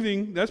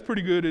breathing. That's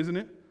pretty good, isn't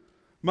it?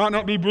 Might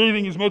not be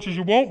breathing as much as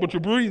you want, but you're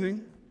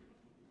breathing.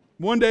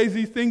 One day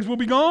these things will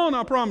be gone,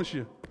 I promise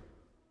you.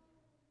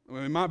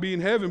 Well, it might be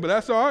in heaven, but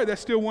that's all right.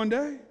 That's still one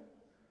day.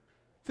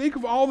 Think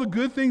of all the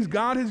good things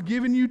God has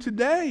given you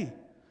today.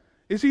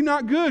 Is He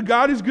not good?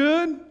 God is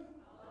good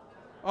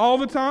all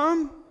the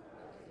time.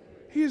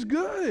 He is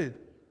good.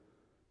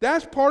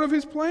 That's part of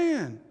His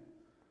plan.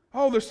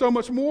 Oh, there's so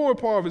much more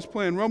part of His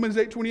plan. Romans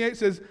 8:28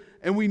 says,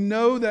 and we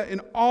know that in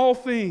all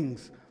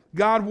things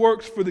God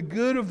works for the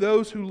good of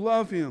those who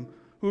love Him,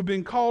 who have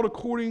been called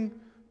according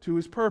to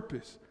His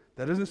purpose.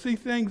 That doesn't see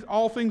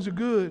all things are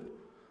good,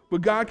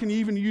 but God can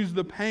even use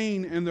the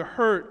pain and the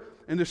hurt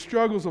and the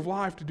struggles of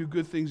life to do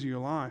good things in your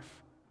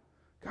life.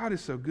 God is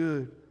so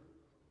good.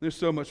 There's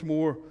so much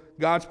more.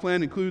 God's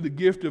plan includes the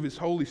gift of His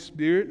Holy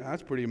Spirit. Now,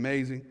 that's pretty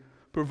amazing.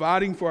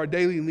 Providing for our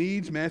daily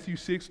needs, Matthew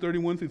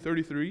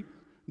 6:31-33.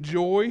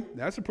 Joy,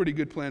 that's a pretty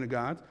good plan of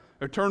God's.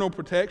 Eternal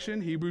protection,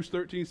 Hebrews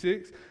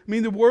 13:6. I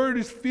mean, the Word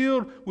is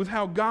filled with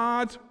how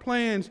God's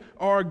plans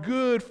are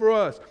good for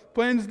us.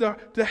 Plans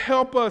to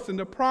help us and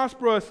to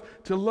prosper us,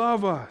 to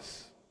love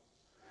us.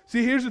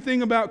 See, here's the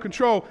thing about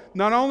control.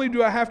 Not only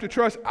do I have to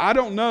trust, I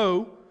don't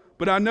know,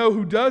 but I know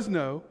who does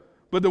know.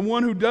 But the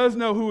one who does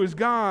know, who is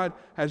God,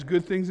 has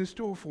good things in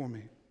store for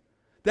me.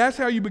 That's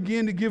how you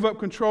begin to give up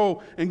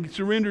control and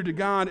surrender to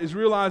God, is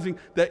realizing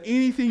that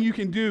anything you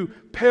can do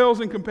pales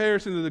in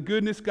comparison to the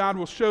goodness God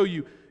will show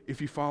you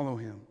if you follow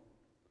Him.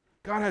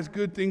 God has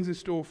good things in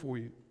store for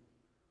you.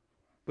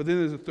 But then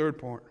there's a third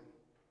part.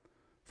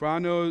 For I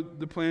know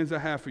the plans I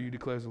have for you,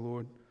 declares the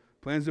Lord.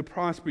 Plans to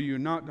prosper you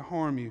and not to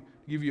harm you,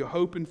 to give you a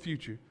hope and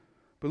future.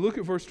 But look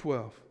at verse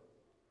 12.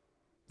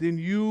 Then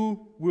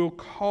you will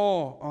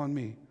call on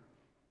me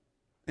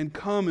and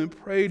come and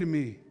pray to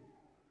me,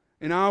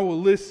 and I will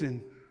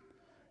listen.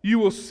 You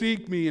will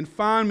seek me and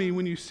find me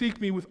when you seek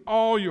me with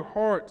all your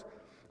heart.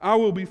 I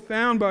will be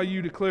found by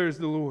you, declares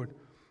the Lord,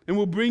 and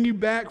will bring you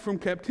back from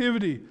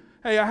captivity.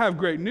 Hey, I have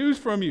great news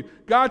from you.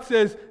 God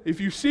says, if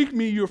you seek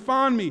me, you'll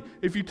find me.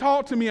 If you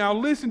talk to me, I'll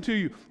listen to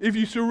you. If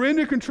you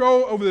surrender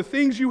control over the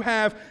things you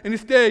have and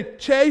instead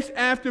chase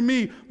after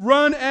me,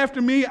 run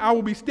after me, I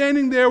will be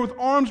standing there with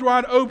arms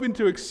wide open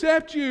to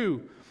accept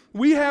you.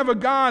 We have a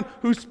God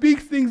who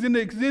speaks things into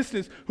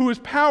existence, who is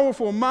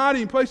powerful and mighty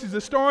and places the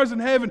stars in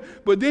heaven,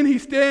 but then He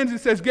stands and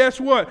says, guess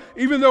what?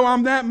 Even though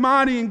I'm that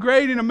mighty and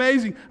great and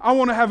amazing, I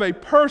want to have a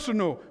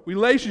personal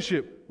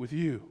relationship with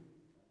you.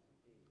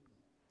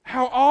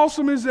 How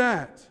awesome is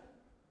that?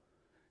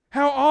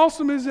 How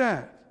awesome is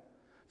that?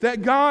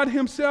 That God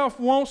Himself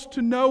wants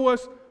to know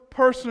us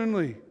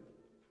personally.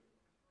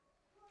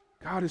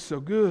 God is so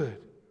good.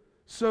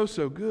 So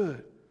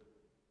good.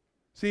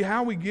 See,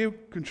 how we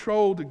give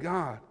control to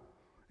God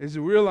is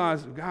to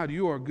realize, God,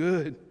 you are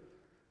good.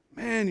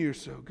 Man, you're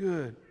so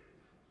good.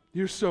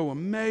 You're so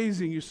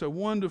amazing. You're so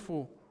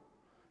wonderful.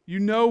 You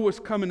know what's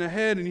coming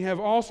ahead, and you have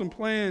awesome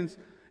plans,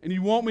 and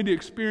you want me to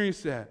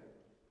experience that.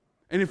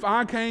 And if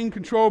I gain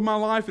control of my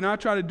life and I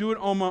try to do it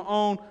on my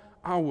own,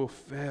 I will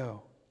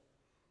fail.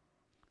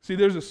 See,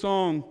 there's a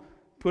song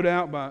put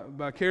out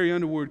by Carrie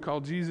Underwood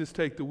called Jesus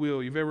Take the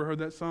Wheel. You've ever heard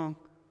that song?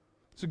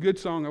 It's a good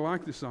song. I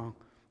like the song.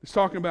 It's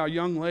talking about a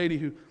young lady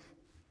who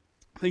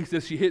thinks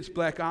that she hits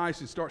black ice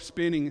and starts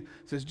spinning and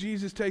says,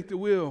 Jesus, take the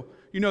wheel.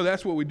 You know,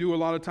 that's what we do a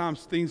lot of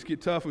times. Things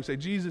get tough. We say,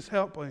 Jesus,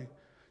 help me.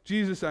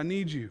 Jesus, I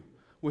need you.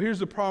 Well, here's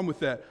the problem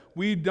with that.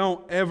 We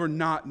don't ever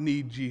not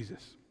need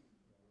Jesus.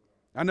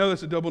 I know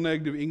that's a double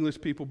negative English,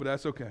 people, but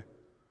that's okay.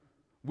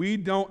 We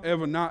don't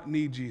ever not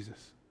need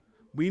Jesus.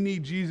 We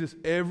need Jesus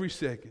every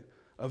second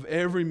of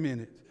every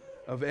minute,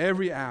 of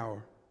every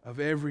hour, of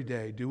every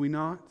day. Do we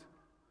not?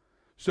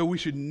 So we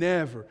should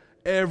never,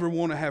 ever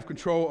want to have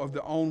control of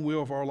the own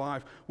will of our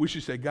life. We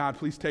should say, God,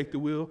 please take the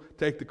wheel,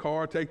 take the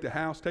car, take the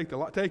house,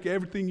 take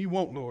everything you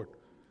want, Lord,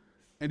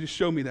 and just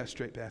show me that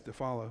straight path to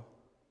follow.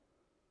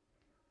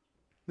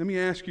 Let me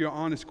ask you an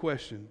honest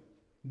question.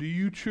 Do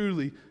you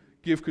truly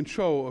give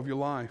control of your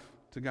life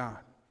to God?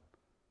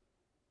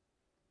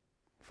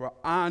 For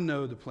I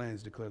know the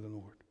plans, declare the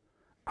Lord.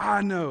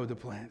 I know the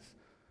plans.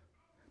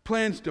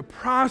 Plans to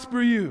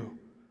prosper you,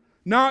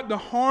 not to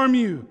harm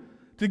you,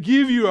 to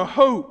give you a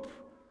hope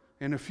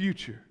and a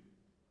future.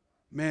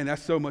 Man,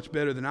 that's so much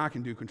better than I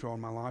can do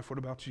controlling my life. What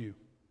about you?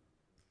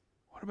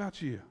 What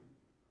about you?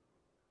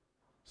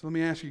 So let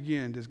me ask you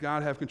again, does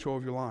God have control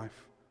of your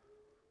life?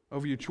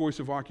 Over your choice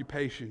of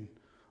occupation,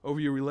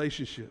 over your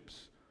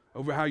relationships,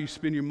 over how you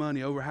spend your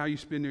money, over how you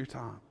spend your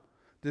time?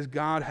 Does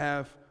God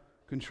have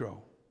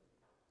control?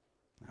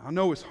 Now, I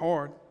know it's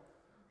hard.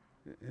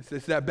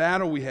 It's that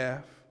battle we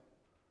have.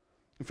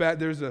 In fact,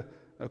 there's a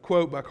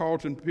quote by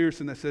Carlton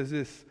Pearson that says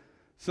this: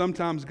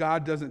 sometimes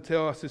God doesn't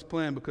tell us His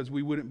plan because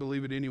we wouldn't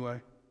believe it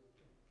anyway.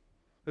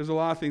 There's a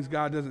lot of things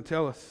God doesn't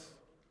tell us.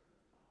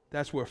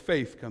 That's where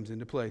faith comes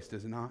into place,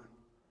 does it not?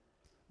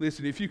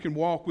 Listen, if you can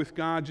walk with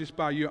God just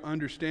by your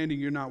understanding,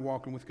 you're not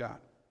walking with God.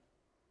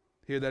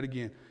 Hear that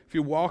again. If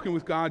you're walking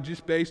with God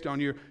just based on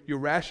your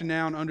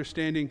rationale and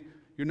understanding,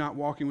 you're not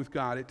walking with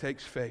God. It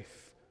takes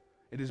faith.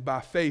 It is by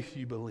faith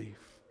you believe.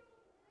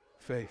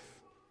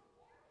 Faith.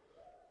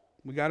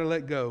 We got to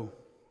let go.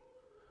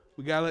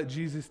 We got to let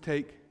Jesus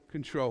take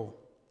control.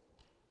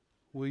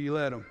 Will you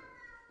let him?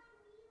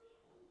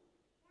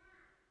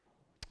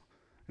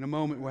 In a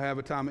moment, we'll have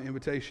a time of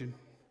invitation.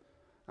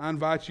 I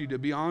invite you to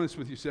be honest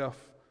with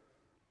yourself.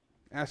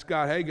 Ask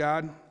God, hey,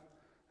 God,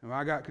 have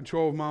I got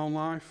control of my own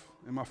life?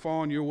 Am I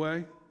falling your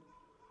way?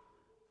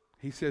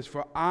 He says,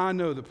 for I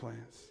know the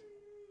plans.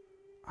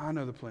 I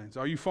know the plans.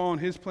 Are you following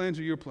his plans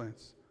or your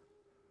plans?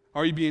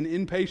 Are you being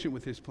impatient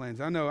with his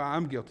plans? I know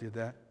I'm guilty of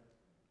that.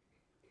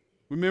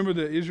 Remember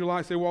the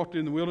Israelites, they walked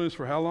in the wilderness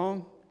for how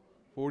long?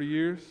 40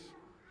 years.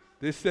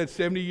 This said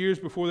 70 years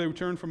before they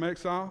returned from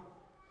exile.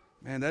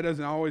 Man, that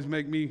doesn't always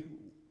make me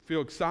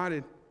feel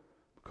excited.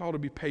 We're called to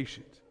be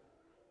patient,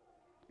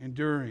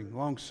 enduring,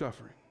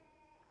 long-suffering.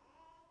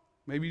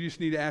 Maybe you just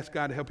need to ask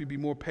God to help you be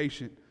more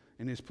patient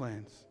in his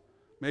plans.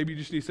 Maybe you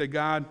just need to say,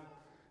 God,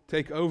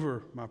 take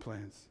over my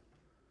plans.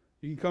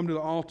 You can come to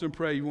the altar and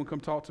pray. You want to come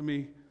talk to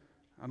me?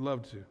 I'd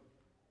love to.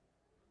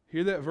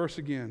 Hear that verse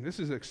again. This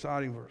is an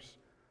exciting verse.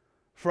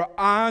 For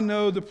I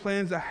know the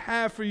plans I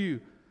have for you,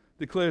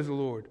 declares the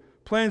Lord.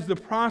 Plans to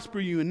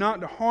prosper you and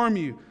not to harm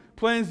you.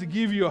 Plans to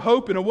give you a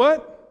hope and a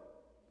what?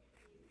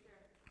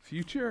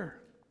 Future.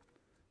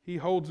 He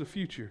holds the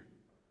future.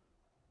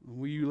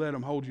 Will you let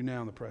him hold you now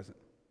in the present?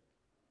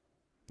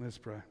 Let's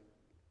pray.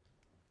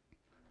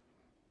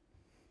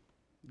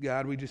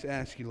 God, we just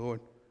ask you,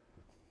 Lord,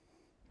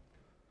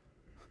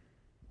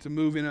 to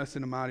move in us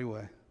in a mighty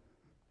way.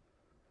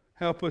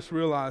 Help us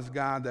realize,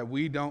 God, that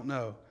we don't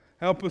know.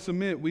 Help us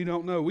admit we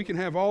don't know. We can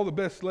have all the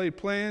best laid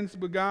plans,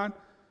 but God,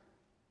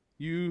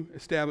 you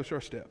establish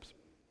our steps.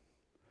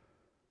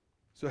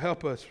 So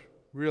help us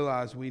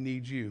realize we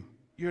need you,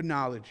 your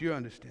knowledge, your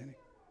understanding.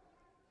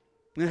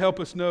 And help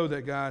us know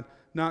that, God,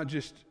 not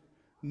just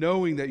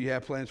knowing that you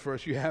have plans for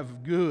us, you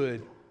have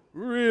good,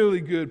 really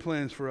good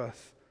plans for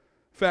us.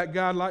 In fact,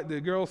 God, like the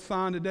girl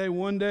signed today,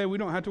 one day we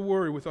don't have to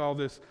worry with all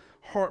this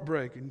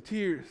heartbreak and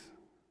tears.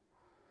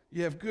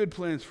 You have good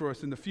plans for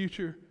us in the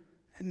future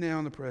and now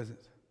in the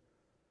present.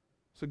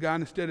 So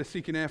God, instead of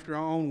seeking after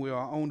our own will,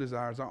 our own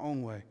desires, our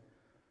own way,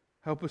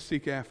 help us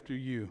seek after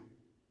you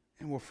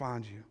and we'll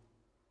find you.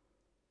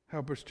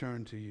 Help us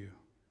turn to you.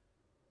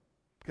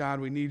 God,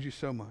 we need you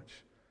so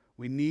much.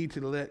 We need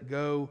to let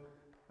go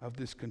of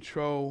this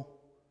control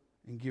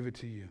and give it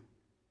to you.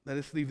 Let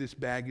us leave this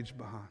baggage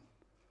behind.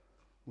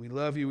 We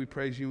love you, we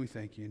praise you, and we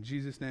thank you. In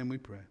Jesus' name we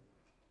pray.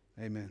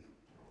 Amen.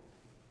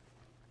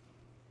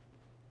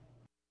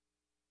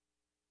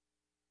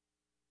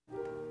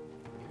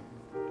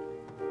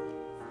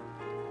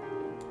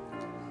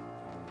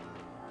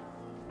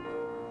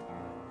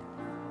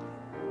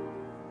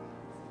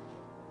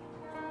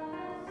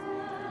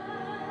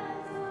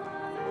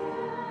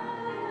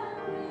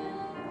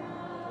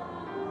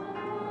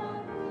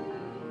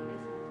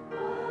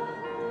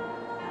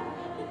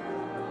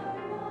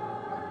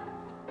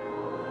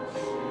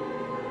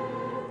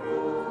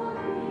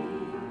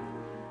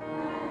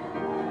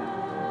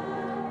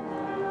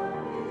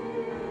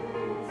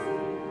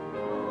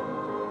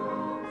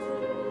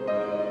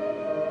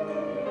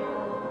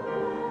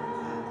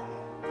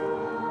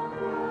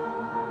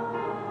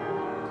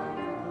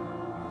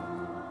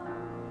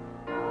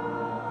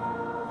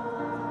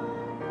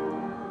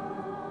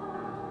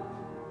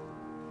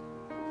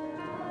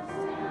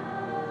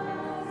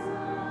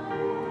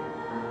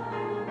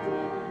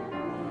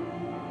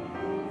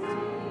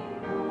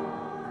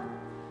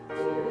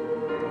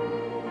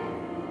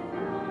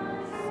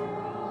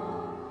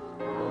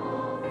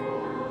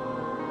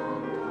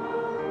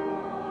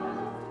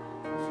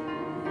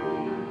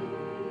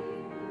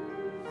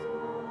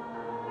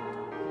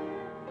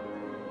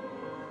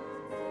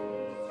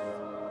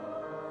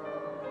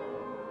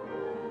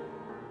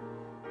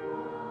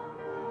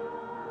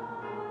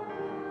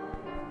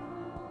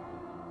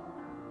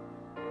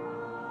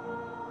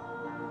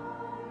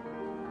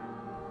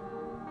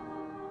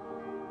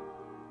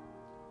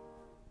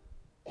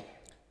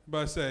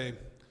 Everybody say,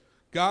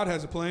 God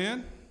has a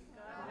plan.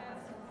 God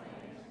has a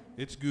plan.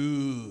 It's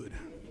good.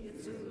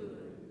 It's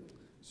good.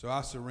 So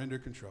I surrender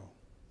control.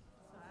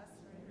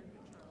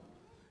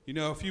 You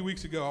know, a few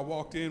weeks ago, I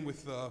walked in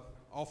with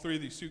all three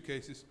of these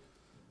suitcases.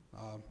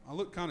 I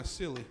looked kind of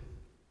silly.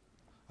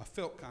 I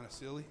felt kind of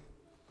silly.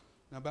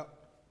 And I about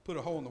put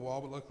a hole in the wall,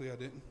 but luckily I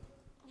didn't.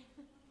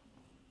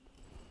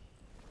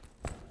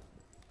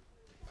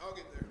 I'll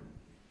get there.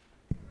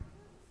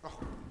 Oh.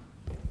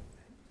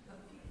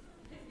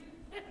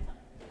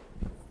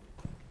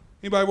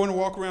 Anybody want to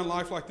walk around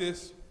life like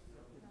this?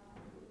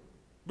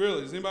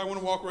 Really, does anybody want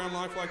to walk around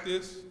life like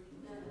this?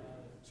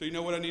 So you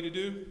know what I need to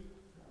do?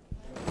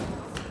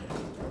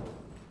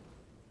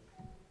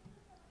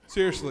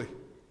 Seriously.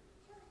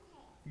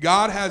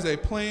 God has a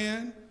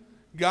plan.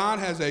 God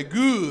has a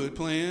good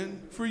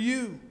plan for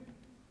you.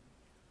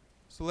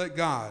 So let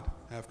God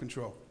have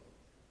control.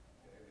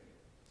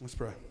 Let's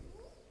pray.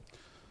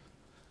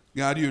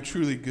 God, you're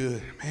truly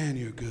good. Man,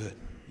 you're good.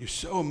 You're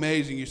so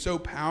amazing. You're so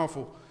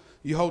powerful.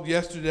 You hold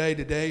yesterday,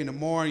 today, and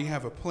tomorrow. You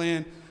have a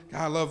plan.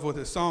 God, I love what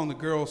the song the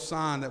girls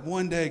sang, that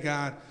one day,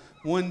 God,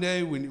 one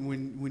day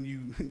when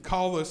you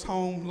call us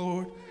home,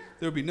 Lord,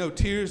 there'll be no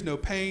tears, no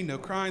pain, no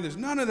crying. There's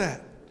none of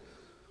that.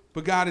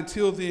 But God,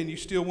 until then, you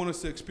still want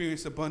us to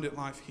experience abundant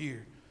life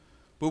here.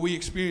 But we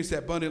experience that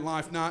abundant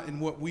life not in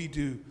what we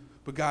do,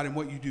 but God, in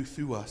what you do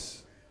through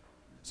us.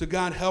 So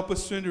God, help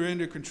us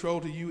surrender control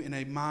to you in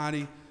a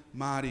mighty,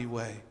 mighty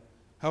way.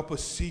 Help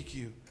us seek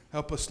you.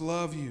 Help us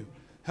love you.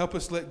 Help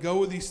us let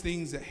go of these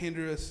things that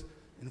hinder us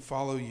and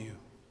follow you.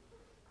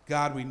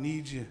 God, we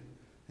need you,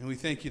 and we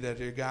thank you that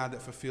you're a God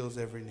that fulfills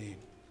every need.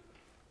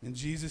 In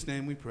Jesus'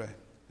 name we pray.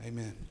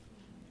 Amen.